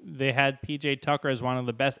 They had PJ Tucker as one of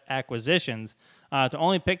the best acquisitions. To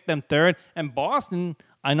only pick them 3rd, and Boston,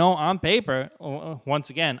 I know on paper, once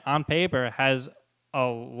again on paper, has a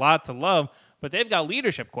lot to love, but they've got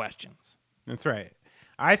leadership questions. That's right.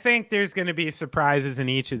 I think there's going to be surprises in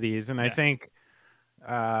each of these, and I think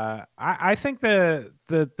I think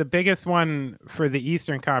the biggest one for the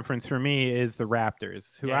Eastern Conference for me is the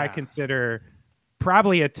Raptors, who I consider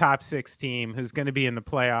probably a top 6 team who's going to be in the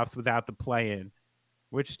playoffs without the play-in,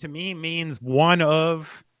 which to me means one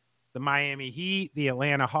of the Miami Heat, the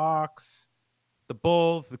Atlanta Hawks, the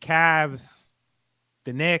Bulls, the Cavs,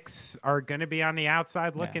 the Knicks are going to be on the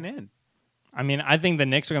outside looking in. I mean, I think the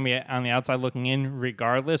Knicks are going to be on the outside looking in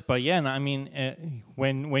regardless. But, yeah, I mean,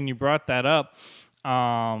 when you brought that up,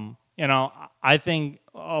 you know, I think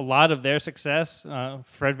a lot of their success,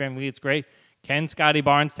 Fred VanVleet's great. Can Scotty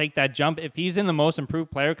Barnes take that jump? If he's in the most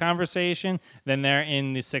improved player conversation, then they're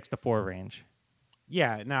in the 6-4 range.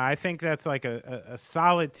 Yeah, no, I think that's like a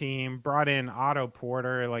solid team. Brought in Otto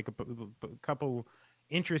Porter, like a couple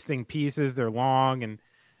interesting pieces. They're long, and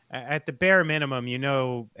at the bare minimum, you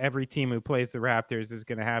know, every team who plays the Raptors is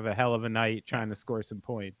going to have a hell of a night trying to score some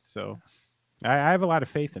points. So I have a lot of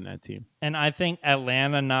faith in that team. And I think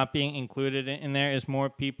Atlanta not being included in there is more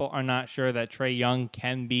people are not sure that Trae Young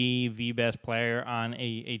can be the best player on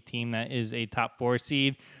a team that is a top 4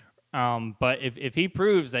 seed. But if he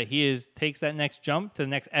proves that he takes that next jump to the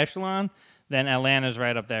next echelon, then Atlanta's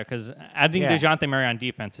right up there because adding DeJounte Murray on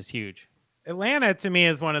defense is huge. Atlanta, to me,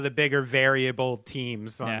 is one of the bigger variable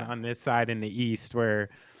teams on this side in the East where,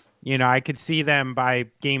 you know, I could see them by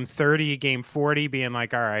game 30, game 40 being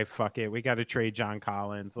like, all right, fuck it. We got to trade John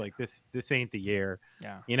Collins. Like, this ain't the year,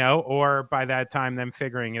 you know, or by that time them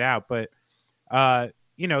figuring it out. But,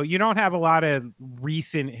 you know, you don't have a lot of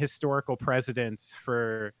recent historical precedents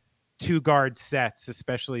for 2-guard sets,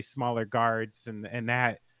 especially smaller guards, and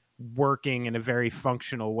that working in a very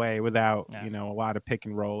functional way without, you know, a lot of pick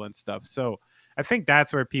and roll and stuff. So I think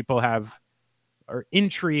that's where people are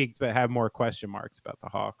intrigued but have more question marks about the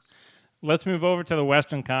Hawks. Let's move over to the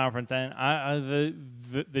Western Conference, and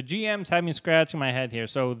the GMs have me scratching my head here.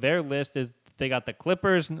 So their list is they got the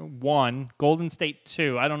Clippers 1, Golden State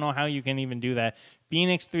 2. I don't know how you can even do that.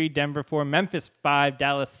 Phoenix 3, Denver 4, Memphis 5,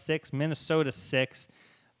 Dallas 6, Minnesota 6.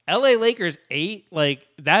 LA Lakers 8, like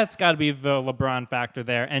that's got to be the LeBron factor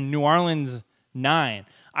there, and New Orleans 9.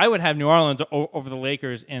 I would have New Orleans over the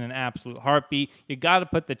Lakers in an absolute heartbeat. You got to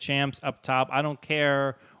put the champs up top. I don't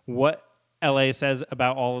care what LA says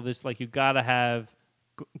about all of this. Like you got to have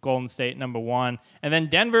Golden State number 1, and then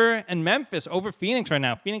Denver and Memphis over Phoenix right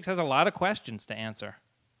now. Phoenix has a lot of questions to answer.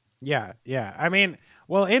 Yeah, yeah. I mean,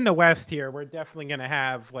 well, in the West here, we're definitely going to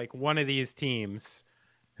have like one of these teams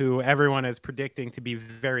who everyone is predicting to be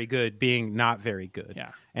very good being not very good.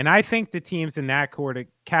 Yeah. And I think the teams in that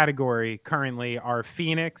category currently are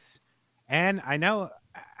Phoenix, and I know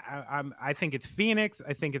I think it's Phoenix,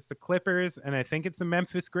 I think it's the Clippers, and I think it's the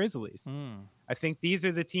Memphis Grizzlies. Mm. I think these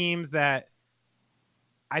are the teams that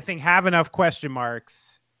I think have enough question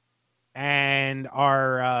marks and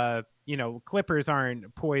are Clippers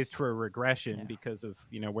aren't poised for a regression Yeah. because of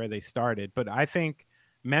where they started, but I think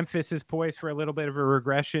Memphis is poised for a little bit of a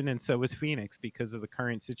regression, and so is Phoenix because of the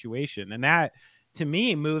current situation, and that to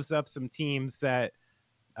me moves up some teams that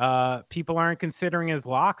people aren't considering as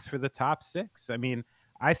locks for the top six. I mean,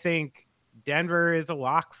 I think Denver is a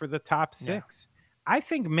lock for the top six. I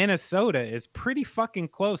think Minnesota is pretty fucking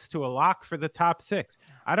close to a lock for the top six.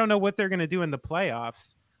 I don't know what they're going to do in the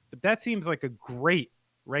playoffs, but that seems like a great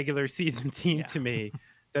regular season team to me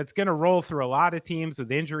that's going to roll through a lot of teams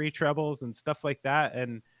with injury troubles and stuff like that.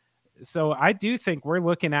 And so I do think we're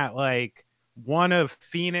looking at like one of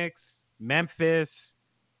Phoenix, Memphis,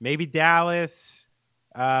 maybe Dallas,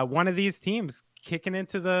 one of these teams kicking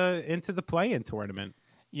into the play-in tournament.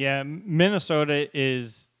 Yeah, Minnesota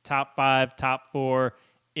is top 5, top 4.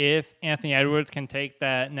 If Anthony Edwards can take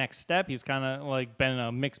that next step, he's kind of like been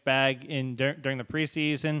a mixed bag during the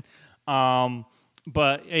preseason.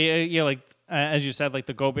 But like as you said, like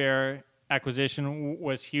the Gobert acquisition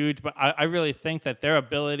was huge. But I really think that their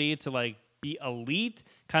ability to like be elite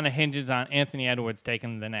kind of hinges on Anthony Edwards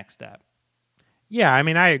taking the next step. Yeah, I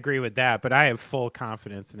mean, I agree with that, but I have full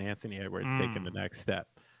confidence in Anthony Edwards taking the next step.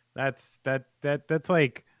 That's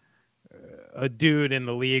like a dude in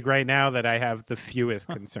the league right now that I have the fewest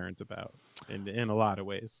concerns about in a lot of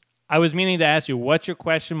ways. I was meaning to ask you, what's your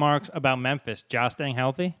question marks about Memphis? Ja staying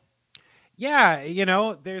healthy? Yeah,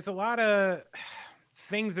 there's a lot of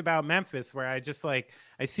things about Memphis where I just like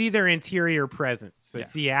I see their interior presence. I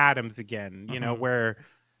see Adams again, where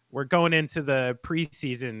we're going into the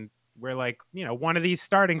preseason where like, one of these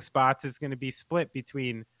starting spots is going to be split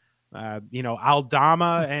between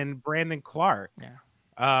Aldama and Brandon Clark.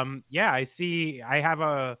 I have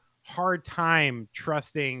a hard time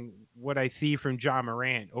trusting what I see from Ja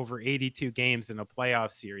Morant over 82 games in a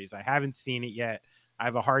playoff series. I haven't seen it yet. I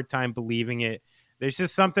have a hard time believing it. There's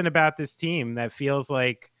just something about this team that feels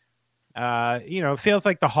like, it feels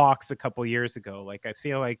like the Hawks a couple years ago. Like I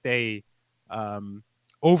feel like they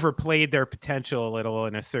overplayed their potential a little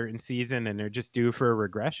in a certain season, and they're just due for a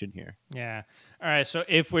regression here. Yeah. All right. So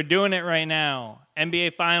if we're doing it right now,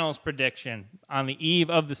 NBA Finals prediction on the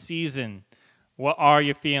eve of the season, what are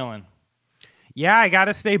you feeling? Yeah, I got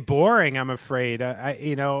to stay boring, I'm afraid.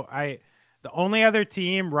 The only other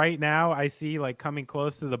team right now I see like coming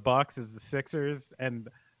close to the Bucks is the Sixers, and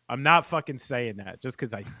I'm not fucking saying that just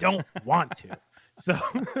because I don't want to.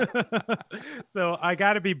 So I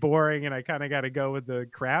got to be boring, and I kind of got to go with the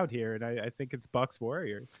crowd here, and I think it's Bucks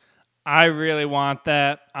Warriors. I really want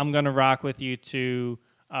that. I'm gonna rock with you too.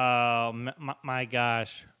 My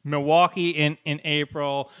gosh, Milwaukee in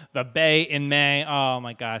April, the Bay in May. Oh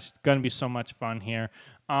my gosh, it's gonna be so much fun here.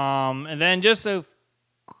 And then just a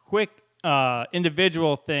quick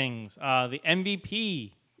individual things. The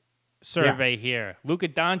MVP survey here. Luka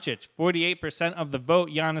Doncic, 48% of the vote.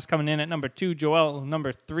 Giannis coming in at number 2. Joel,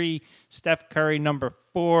 number 3. Steph Curry, number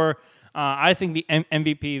 4. I think the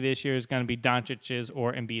MVP this year is going to be Doncic's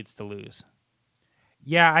or Embiid's to lose.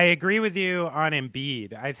 Yeah, I agree with you on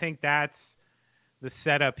Embiid. I think that's the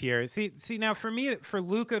setup here. See now for me, for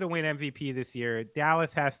Luka to win MVP this year,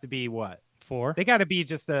 Dallas has to be what? 4. They got to be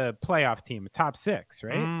just a playoff team, a top 6,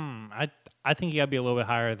 right? I think you got to be a little bit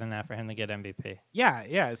higher than that for him to get MVP.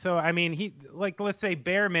 Yeah. So I mean, let's say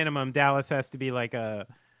bare minimum, Dallas has to be like a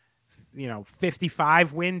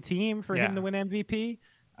 55 win team for him to win MVP.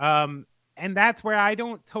 And that's where I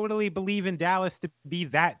don't totally believe in Dallas to be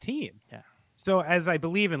that team. Yeah. So as I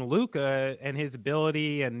believe in Luka and his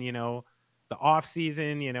ability and, the off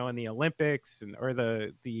season, and the Olympics or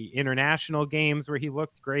the international games where he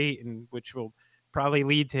looked great and which will probably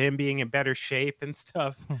lead to him being in better shape and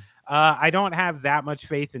stuff. I don't have that much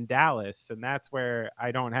faith in Dallas. And that's where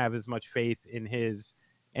I don't have as much faith in his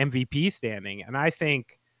MVP standing. And I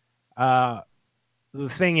think, the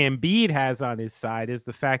thing Embiid has on his side is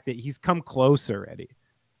the fact that he's come close already.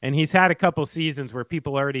 And he's had a couple seasons where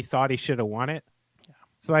people already thought he should have won it. Yeah.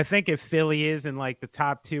 So I think if Philly is in like the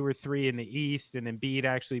top 2 or 3 in the East and Embiid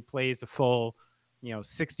actually plays a full,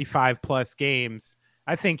 65 plus games,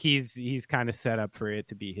 I think he's kind of set up for it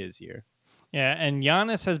to be his year. Yeah, and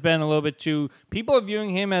Giannis has been a little bit too. People are viewing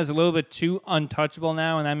him as a little bit too untouchable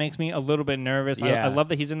now, and that makes me a little bit nervous. I Yeah. love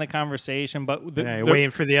that he's in the conversation, but Yeah,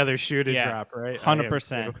 waiting for the other shoe to Yeah, drop, right?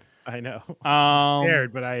 100%. I know. I'm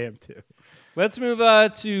scared, but I am too. Let's move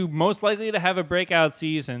to most likely to have a breakout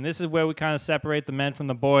season. This is where we kind of separate the men from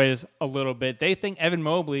the boys a little bit. They think Evan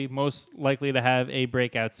Mobley most likely to have a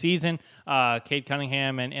breakout season. Cade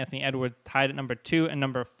Cunningham and Anthony Edwards tied at number 2 and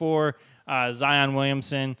number 4. Zion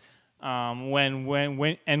Williamson.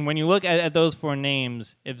 When you look at those 4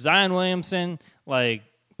 names, if Zion Williamson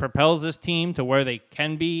propels this team to where they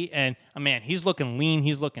can be, and man, he's looking lean,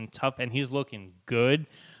 he's looking tough, and he's looking good.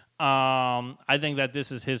 I think that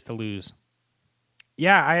this is his to lose.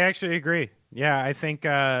 Yeah, I actually agree. Yeah, I think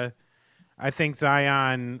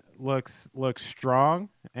Zion looks strong,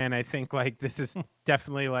 and I think this is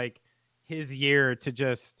definitely his year to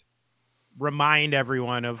just remind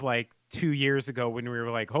everyone of 2 years ago when we were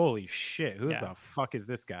like, holy shit, who the fuck is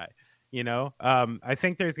this guy? I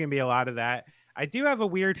think there's going to be a lot of that. I do have a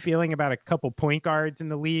weird feeling about a couple point guards in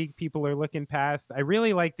the league people are looking past. I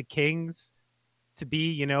really like the Kings to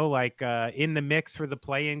be, in the mix for the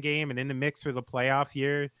play-in game and in the mix for the playoff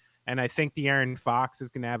year. And I think De'Aaron Fox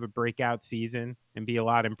is going to have a breakout season and be a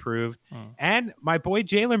lot improved. And my boy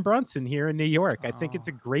Jalen Brunson here in New York, I think it's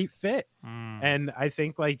a great fit. And I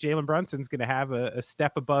think Jalen Brunson's going to have a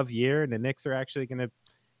step above year, and the Knicks are actually going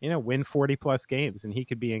to, win 40-plus games, and he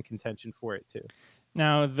could be in contention for it too.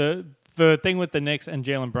 Now, the thing with the Knicks and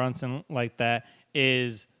Jalen Brunson like that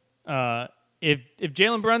is if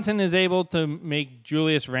Jalen Brunson is able to make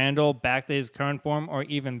Julius Randle back to his current form or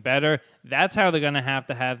even better, that's how they're going to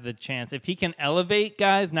have the chance. If he can elevate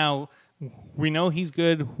guys, now we know he's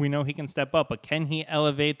good. We know he can step up, but can he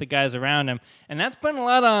elevate the guys around him? And that's putting a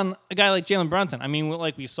lot on a guy like Jalen Brunson. I mean,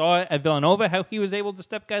 we saw at Villanova how he was able to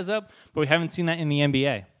step guys up, but we haven't seen that in the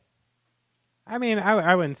NBA. I mean,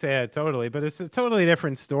 I wouldn't say that totally, but it's a totally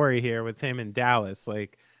different story here with him in Dallas.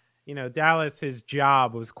 Dallas, his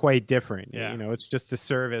job was quite different. Yeah. It's just to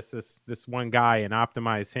service this one guy and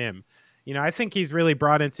optimize him. I think he's really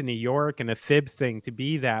brought into New York and a Thibs thing to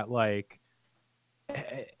be that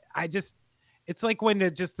it's like when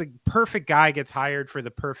the perfect guy gets hired for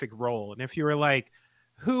the perfect role. And if you were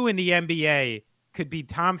who in the NBA could be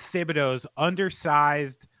Tom Thibodeau's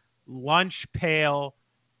undersized, lunch pail,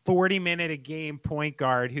 40-minute a game point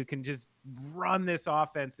guard who can just run this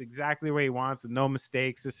offense exactly the way he wants with no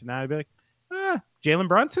mistakes, this and that, I'd be like, Jalen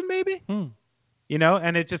Brunson maybe?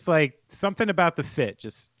 And it just something about the fit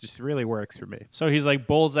just really works for me. So he's like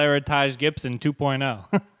Bulls era Taj Gibson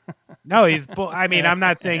 2.0. No, I'm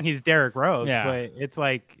not saying he's Derrick Rose, but it's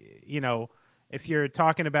if you're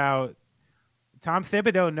talking about Tom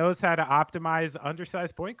Thibodeau knows how to optimize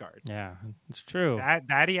undersized point guards. Yeah, it's true.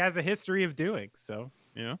 That he has a history of doing, so.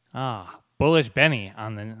 Bullish Benny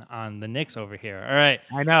on the Knicks over here. All right.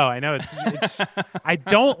 I know. It's I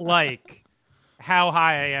don't like how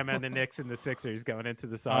high I am on the Knicks and the Sixers going into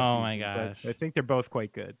this offseason. Oh my gosh. I think they're both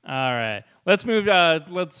quite good. All right. Let's move.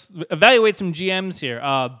 Let's evaluate some GMs here.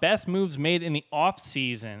 Best moves made in the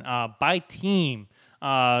offseason by team.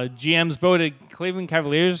 GMs voted Cleveland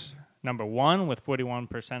Cavaliers number 1 with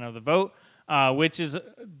 41% of the vote, which is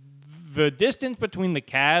the distance between the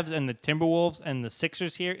Cavs and the Timberwolves and the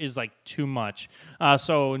Sixers here is too much.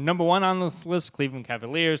 So number 1 on this list, Cleveland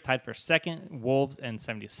Cavaliers, tied for second, Wolves and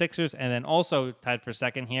 76ers, and then also tied for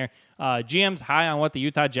second here. GM's high on what the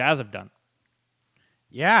Utah Jazz have done.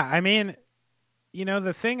 Yeah, I mean,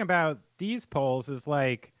 the thing about these polls is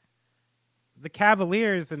the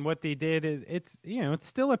Cavaliers and what they did is it's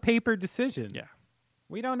still a paper decision. Yeah.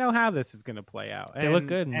 We don't know how this is going to play out. They look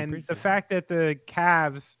good. And the fact that the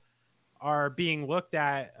Cavs are being looked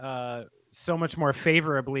at so much more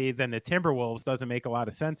favorably than the Timberwolves doesn't make a lot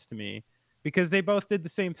of sense to me, because they both did the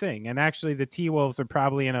same thing. And actually the T-Wolves are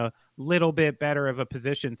probably in a little bit better of a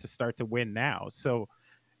position to start to win now. So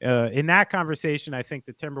in that conversation, I think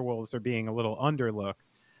the Timberwolves are being a little underlooked.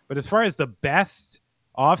 But as far as the best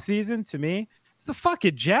offseason, to me, it's the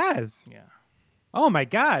fucking Jazz. Yeah. Oh my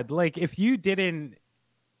God. If you didn't,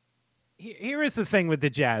 here is the thing with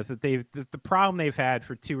the Jazz that the problem they've had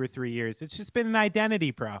for 2 or 3 years. It's just been an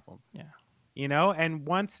identity problem. Yeah. And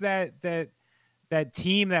once that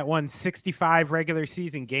team that won 65 regular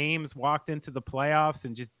season games walked into the playoffs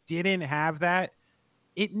and just didn't have that,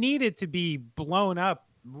 it needed to be blown up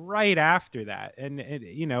right after that.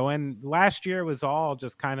 And last year was all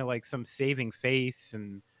just kind of some saving face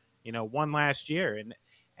and, one last year.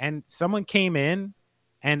 And someone came in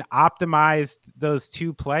and optimized those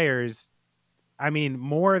 2 players. I mean,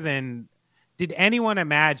 more than did anyone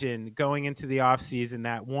imagine going into the offseason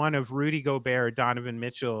that one of Rudy Gobert or Donovan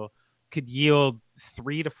Mitchell could yield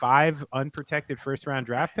 3 to 5 unprotected first round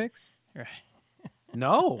draft picks? Right.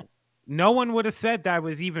 No. No one would have said that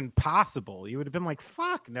was even possible. You would have been like,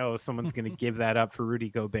 fuck no, someone's going to give that up for Rudy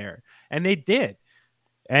Gobert. And they did.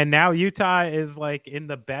 And now Utah is like in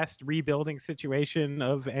the best rebuilding situation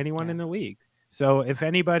of anyone in the league. So if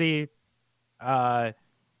anybody,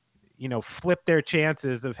 flip their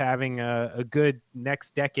chances of having a good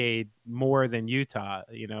next decade more than Utah,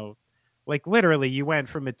 like literally you went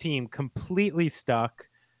from a team completely stuck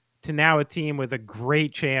to now a team with a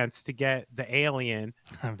great chance to get the alien.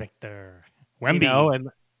 Victor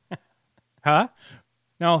Wemby. Huh?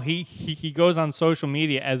 No, he goes on social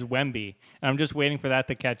media as Wemby, and I'm just waiting for that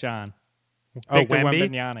to catch on. Victor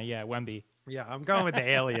Wembanyama, yeah, Wemby. Yeah, I'm going with the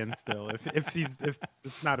alien still. If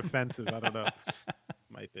it's not offensive, I don't know.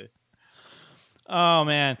 Might be. Oh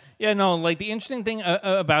man, yeah, no. Like the interesting thing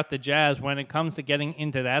about the Jazz when it comes to getting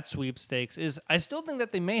into that sweepstakes is I still think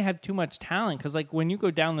that they may have too much talent because like when you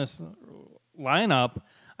go down this lineup,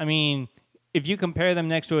 I mean, if you compare them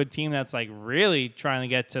next to a team that's like really trying to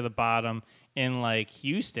get to the bottom in like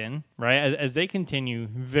Houston, right? As they continue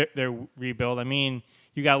their rebuild, I mean,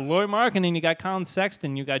 you got Lauri Markkanen, you got Colin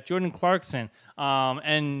Sexton, you got Jordan Clarkson,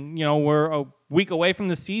 and we're a week away from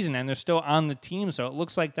the season, and they're still on the team, so it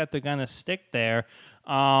looks like that they're gonna stick there.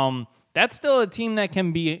 That's still a team that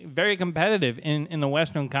can be very competitive in the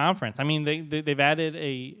Western Conference. I mean, they've added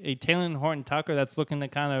a Talen Horton-Tucker that's looking to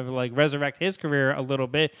kind of like resurrect his career a little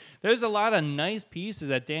bit. There's a lot of nice pieces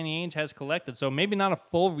that Danny Ainge has collected, so maybe not a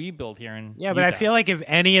full rebuild here in Utah. But I feel like if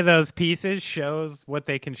any of those pieces shows what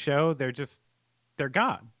they can show, they're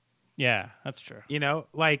gone. Yeah, that's true.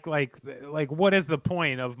 Like what is the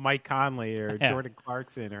point of Mike Conley or Jordan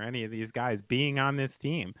Clarkson or any of these guys being on this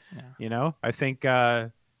team? Yeah. I think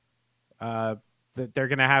that they're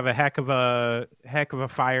going to have a heck of a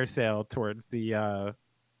fire sale towards the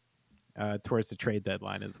trade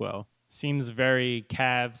deadline as well. Seems very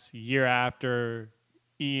Cavs year after,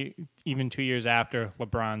 even 2 years after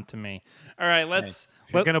LeBron to me. All right,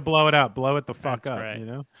 We're going to blow it up. Blow it the fuck up, right.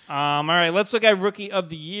 All right, let's look at Rookie of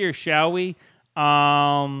the Year, shall we?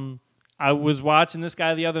 I was watching this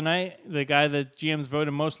guy the other night, the guy that GMs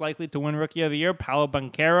voted most likely to win Rookie of the Year, Paolo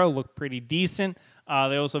Banchero, looked pretty decent.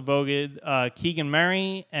 They also voted Keegan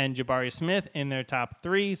Murray and Jabari Smith in their top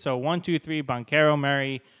 3. So 1, 2, 3, Banchero,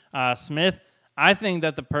 Murray, Smith. I think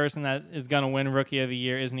that the person that is going to win Rookie of the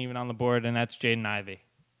Year isn't even on the board, and that's Jaden Ivey.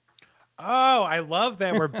 Oh, I love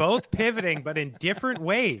that we're both pivoting, but in different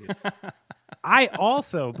ways. I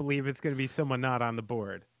also believe it's going to be someone not on the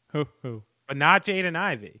board. Who? But not Jaden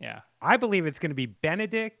Ivey. Yeah. I believe it's going to be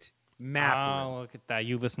Benedict Mathurin. Oh, look at that.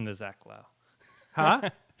 You listen to Zach Lowe. Huh?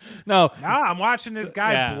 No, I'm watching this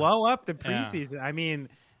guy blow up the preseason. Yeah. I mean,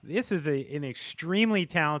 this is an extremely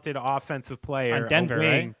talented offensive player. On Denver,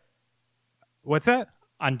 right? What's that?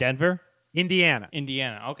 On Denver? Indiana,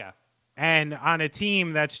 okay. And on a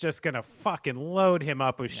team that's just going to fucking load him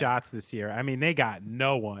up with shots this year. I mean, they got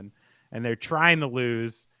no one, and they're trying to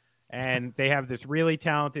lose, and they have this really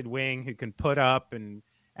talented wing who can put up, and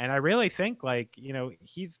I really think,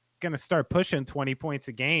 he's going to start pushing 20 points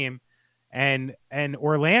a game, and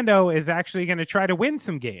Orlando is actually going to try to win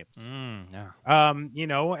some games.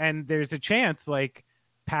 And there's a chance,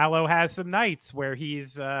 Paolo has some nights where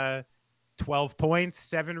he's 12 points,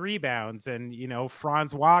 7 rebounds, and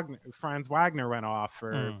Franz Wagner went off,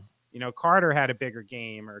 or Carter had a bigger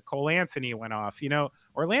game, or Cole Anthony went off.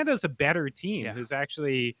 Orlando's a better team who's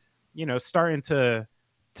actually starting to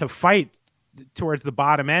fight towards the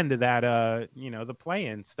bottom end of that the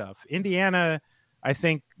play-in stuff. Indiana, I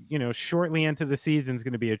think shortly into the season is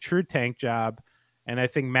going to be a true tank job, and I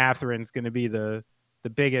think Mathurin's going to be the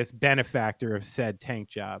biggest benefactor of said tank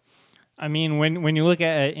job. I mean, when you look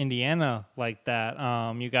at Indiana like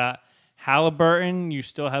that, you got Halliburton, you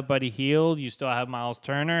still have Buddy Hield, you still have Miles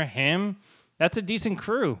Turner, him. That's a decent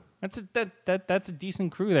crew. That's a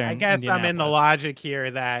decent crew there. I guess I'm in the logic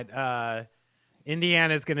here that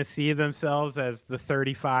Indiana's going to see themselves as the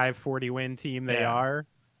 35-40 win team they are,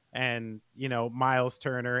 and Miles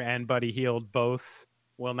Turner and Buddy Hield both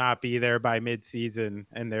will not be there by midseason,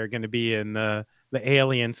 and they're going to be in the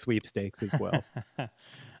alien sweepstakes as well.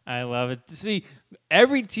 I love it. See,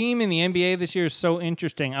 every team in the NBA this year is so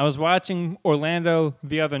interesting. I was watching Orlando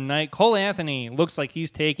the other night. Cole Anthony looks like he's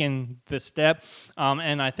taken the step,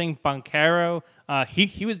 and I think Banchero,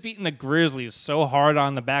 he was beating the Grizzlies so hard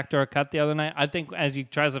on the backdoor cut the other night. I think as he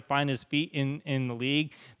tries to find his feet in the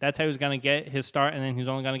league, that's how he's going to get his start, and then he's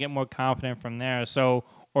only going to get more confident from there. So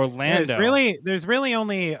Orlando, there's really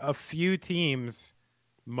only a few teams,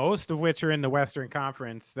 most of which are in the Western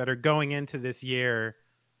Conference, that are going into this year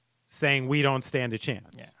saying we don't stand a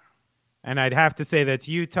chance. And I'd have to say that's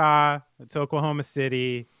Utah, that's Oklahoma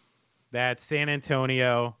City, that's San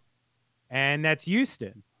Antonio, and that's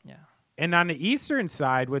Houston. Yeah. And on the Eastern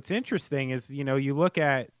side, what's interesting is, you look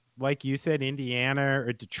at, like you said, Indiana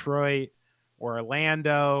or Detroit or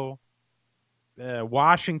Orlando,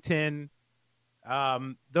 Washington.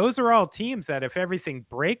 Those are all teams that, if everything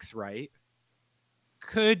breaks right,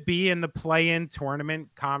 could be in the play-in tournament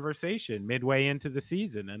conversation midway into the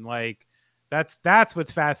season. And like, that's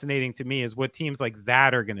what's fascinating to me, is what teams like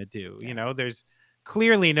that are going to do. There's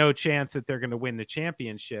clearly no chance that they're going to win the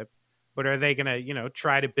championship, but are they going to,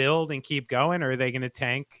 try to build and keep going, or are they going to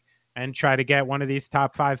tank and try to get one of these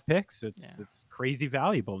top 5 picks? It's crazy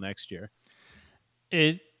valuable next year.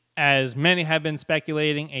 As many have been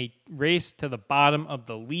speculating, a race to the bottom of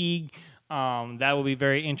the league. That will be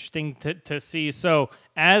very interesting to see. So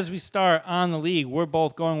as we start on the league, we're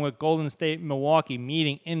both going with Golden State, Milwaukee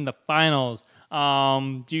meeting in the finals.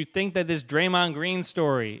 Do you think that this Draymond Green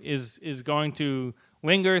story is going to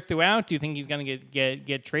linger throughout? Do you think he's going to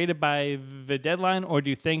get traded by the deadline? Or do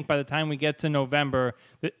you think by the time we get to November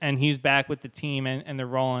and he's back with the team and they're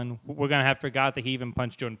rolling, we're going to have forgot that he even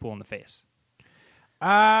punched Jordan Poole in the face?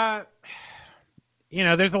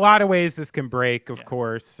 There's a lot of ways this can break, of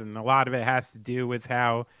course, and a lot of it has to do with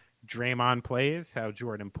how Draymond plays, how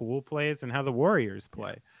Jordan Poole plays, and how the Warriors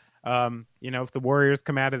play. If the Warriors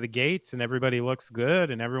come out of the gates and everybody looks good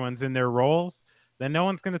and everyone's in their roles, then no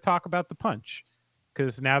one's going to talk about the punch,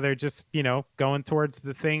 because now they're just, going towards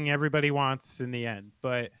the thing everybody wants in the end.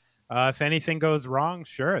 But if anything goes wrong,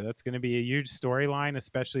 sure, that's going to be a huge storyline,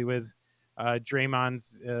 especially with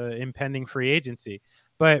Draymond's impending free agency.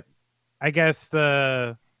 But I guess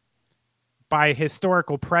by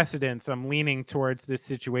historical precedence, I'm leaning towards this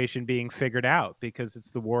situation being figured out, because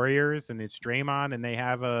it's the Warriors and it's Draymond, and they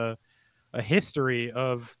have a history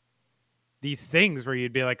of these things where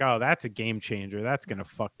you'd be like, oh, that's a game changer. That's going to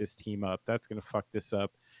fuck this team up. That's going to fuck this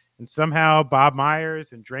up. And somehow Bob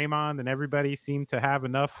Myers and Draymond and everybody seem to have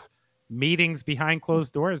enough meetings behind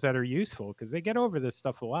closed doors that are useful, because they get over this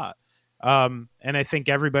stuff a lot. And I think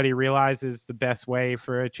everybody realizes the best way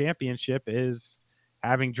for a championship is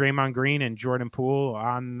having Draymond Green and Jordan Poole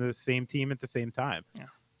on the same team at the same time. Yeah.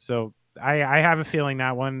 So I have a feeling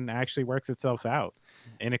that one actually works itself out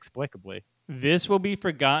inexplicably. This will be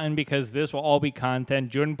forgotten because this will all be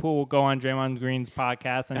content. Jordan Poole will go on Draymond Green's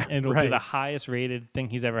podcast, and it'll be the highest rated thing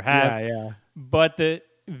he's ever had. Yeah. But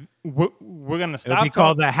we're going to stop. It'll be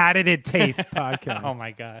called the How Did It Taste podcast. Oh,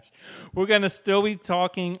 my gosh. We're going to still be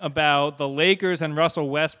talking about the Lakers and Russell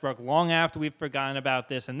Westbrook long after we've forgotten about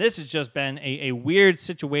this. And this has just been a weird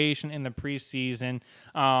situation in the preseason.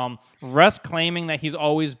 Russ claiming that he's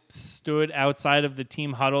always stood outside of the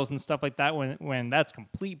team huddles and stuff like that when that's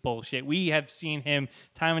complete bullshit. We have seen him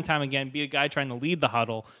time and time again be a guy trying to lead the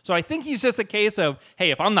huddle. So I think he's just a case of,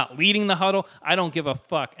 hey, if I'm not leading the huddle, I don't give a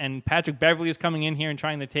fuck. And Patrick Beverley is coming in here and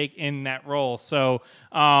trying to take in that role. So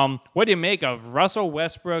what do you make of Russell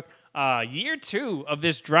Westbrook, year 2 of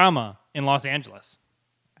this drama in Los Angeles?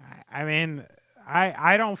 I mean,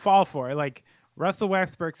 I don't fall for it. Like, Russell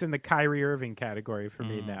Westbrook's in the Kyrie Irving category for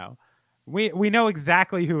me now. We know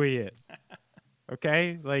exactly who he is.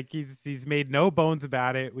 Okay? Like, he's made no bones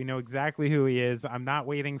about it. We know exactly who he is. I'm not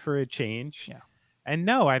waiting for a change. Yeah. And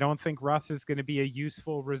no, I don't think Russ is going to be a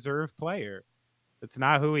useful reserve player. It's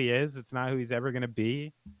not who he is. It's not who he's ever going to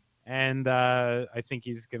be. And I think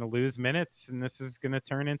he's going to lose minutes, and this is going to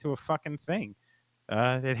turn into a fucking thing.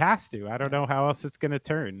 It has to. I don't know how else it's going to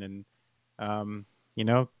turn. And,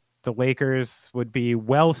 the Lakers would be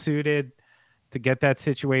well suited to get that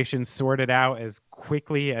situation sorted out as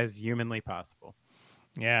quickly as humanly possible.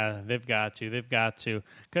 Yeah, they've got to.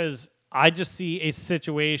 Because I just see a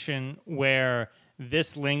situation where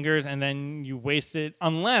this lingers and then you waste it,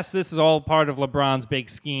 unless this is all part of LeBron's big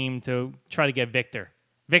scheme to try to get Victor.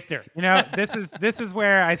 This is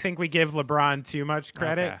where I think we give LeBron too much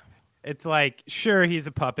credit. Okay. It's like, sure, he's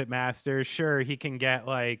a puppet master. Sure, he can get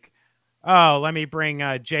like, oh, let me bring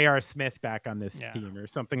J.R. Smith back on this team or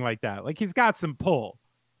something like that. Like, he's got some pull.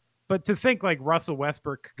 But to think like Russell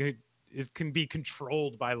Westbrook can be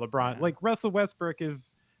controlled by LeBron. Yeah. Like, Russell Westbrook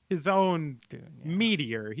is his own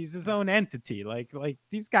meteor. He's his own entity. Like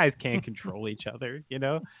these guys can't control each other,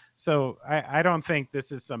 So I don't think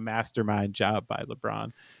this is some mastermind job by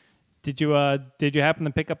LeBron. Did you happen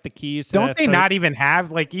to pick up the keys to Don't they not even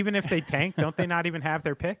have, like, even if they tank, don't they not even have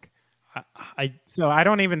their pick? So I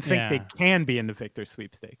don't even think they can be in the Victor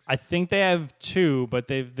sweepstakes. I think they have 2, but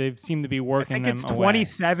they've seemed to be working them away. I think it's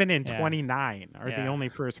 27 and 29 are the only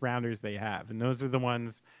first rounders they have, and those are the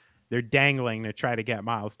ones they're dangling to try to get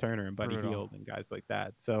Miles Turner and Buddy Hield and guys like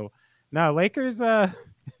that. So no, Lakers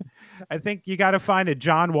I think you got to find a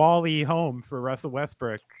John Wall-y home for Russell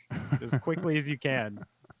Westbrook as quickly as you can.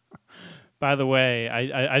 By the way,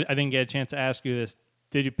 I didn't get a chance to ask you this.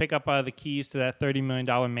 Did you pick up the keys to that $30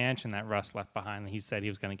 million mansion that Russ left behind that he said he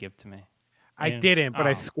was going to give to me? I didn't, but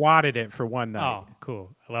I squatted it for one night. Oh,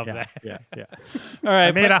 cool. I love that. Yeah. All right.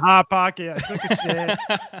 I made a hot pocket. I took a shit.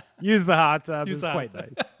 Used the hot tub. It was quite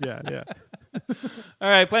nice. Yeah. All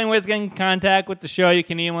right. Playing ways to get in contact with the show. You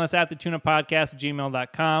can email us at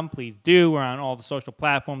thetuneuppodcast@gmail.com. Please do. We're on all the social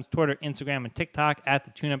platforms, Twitter, Instagram, and TikTok at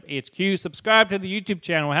the TuneUp HQ. Subscribe to the YouTube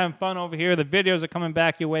channel. We're having fun over here. The videos are coming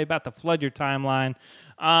back your way, about to flood your timeline.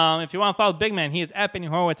 If you want to follow Big Man, he is at Benny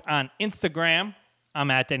Horowitz on Instagram.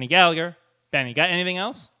 I'm at Danny Gallagher. Benny, got anything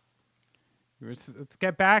else? Let's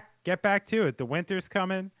get back to it. The winter's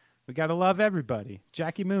coming. We got to love everybody.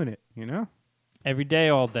 Jackie Moon it, Every day,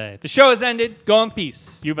 all day. The show has ended. Go in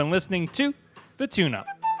peace. You've been listening to The Tune Up.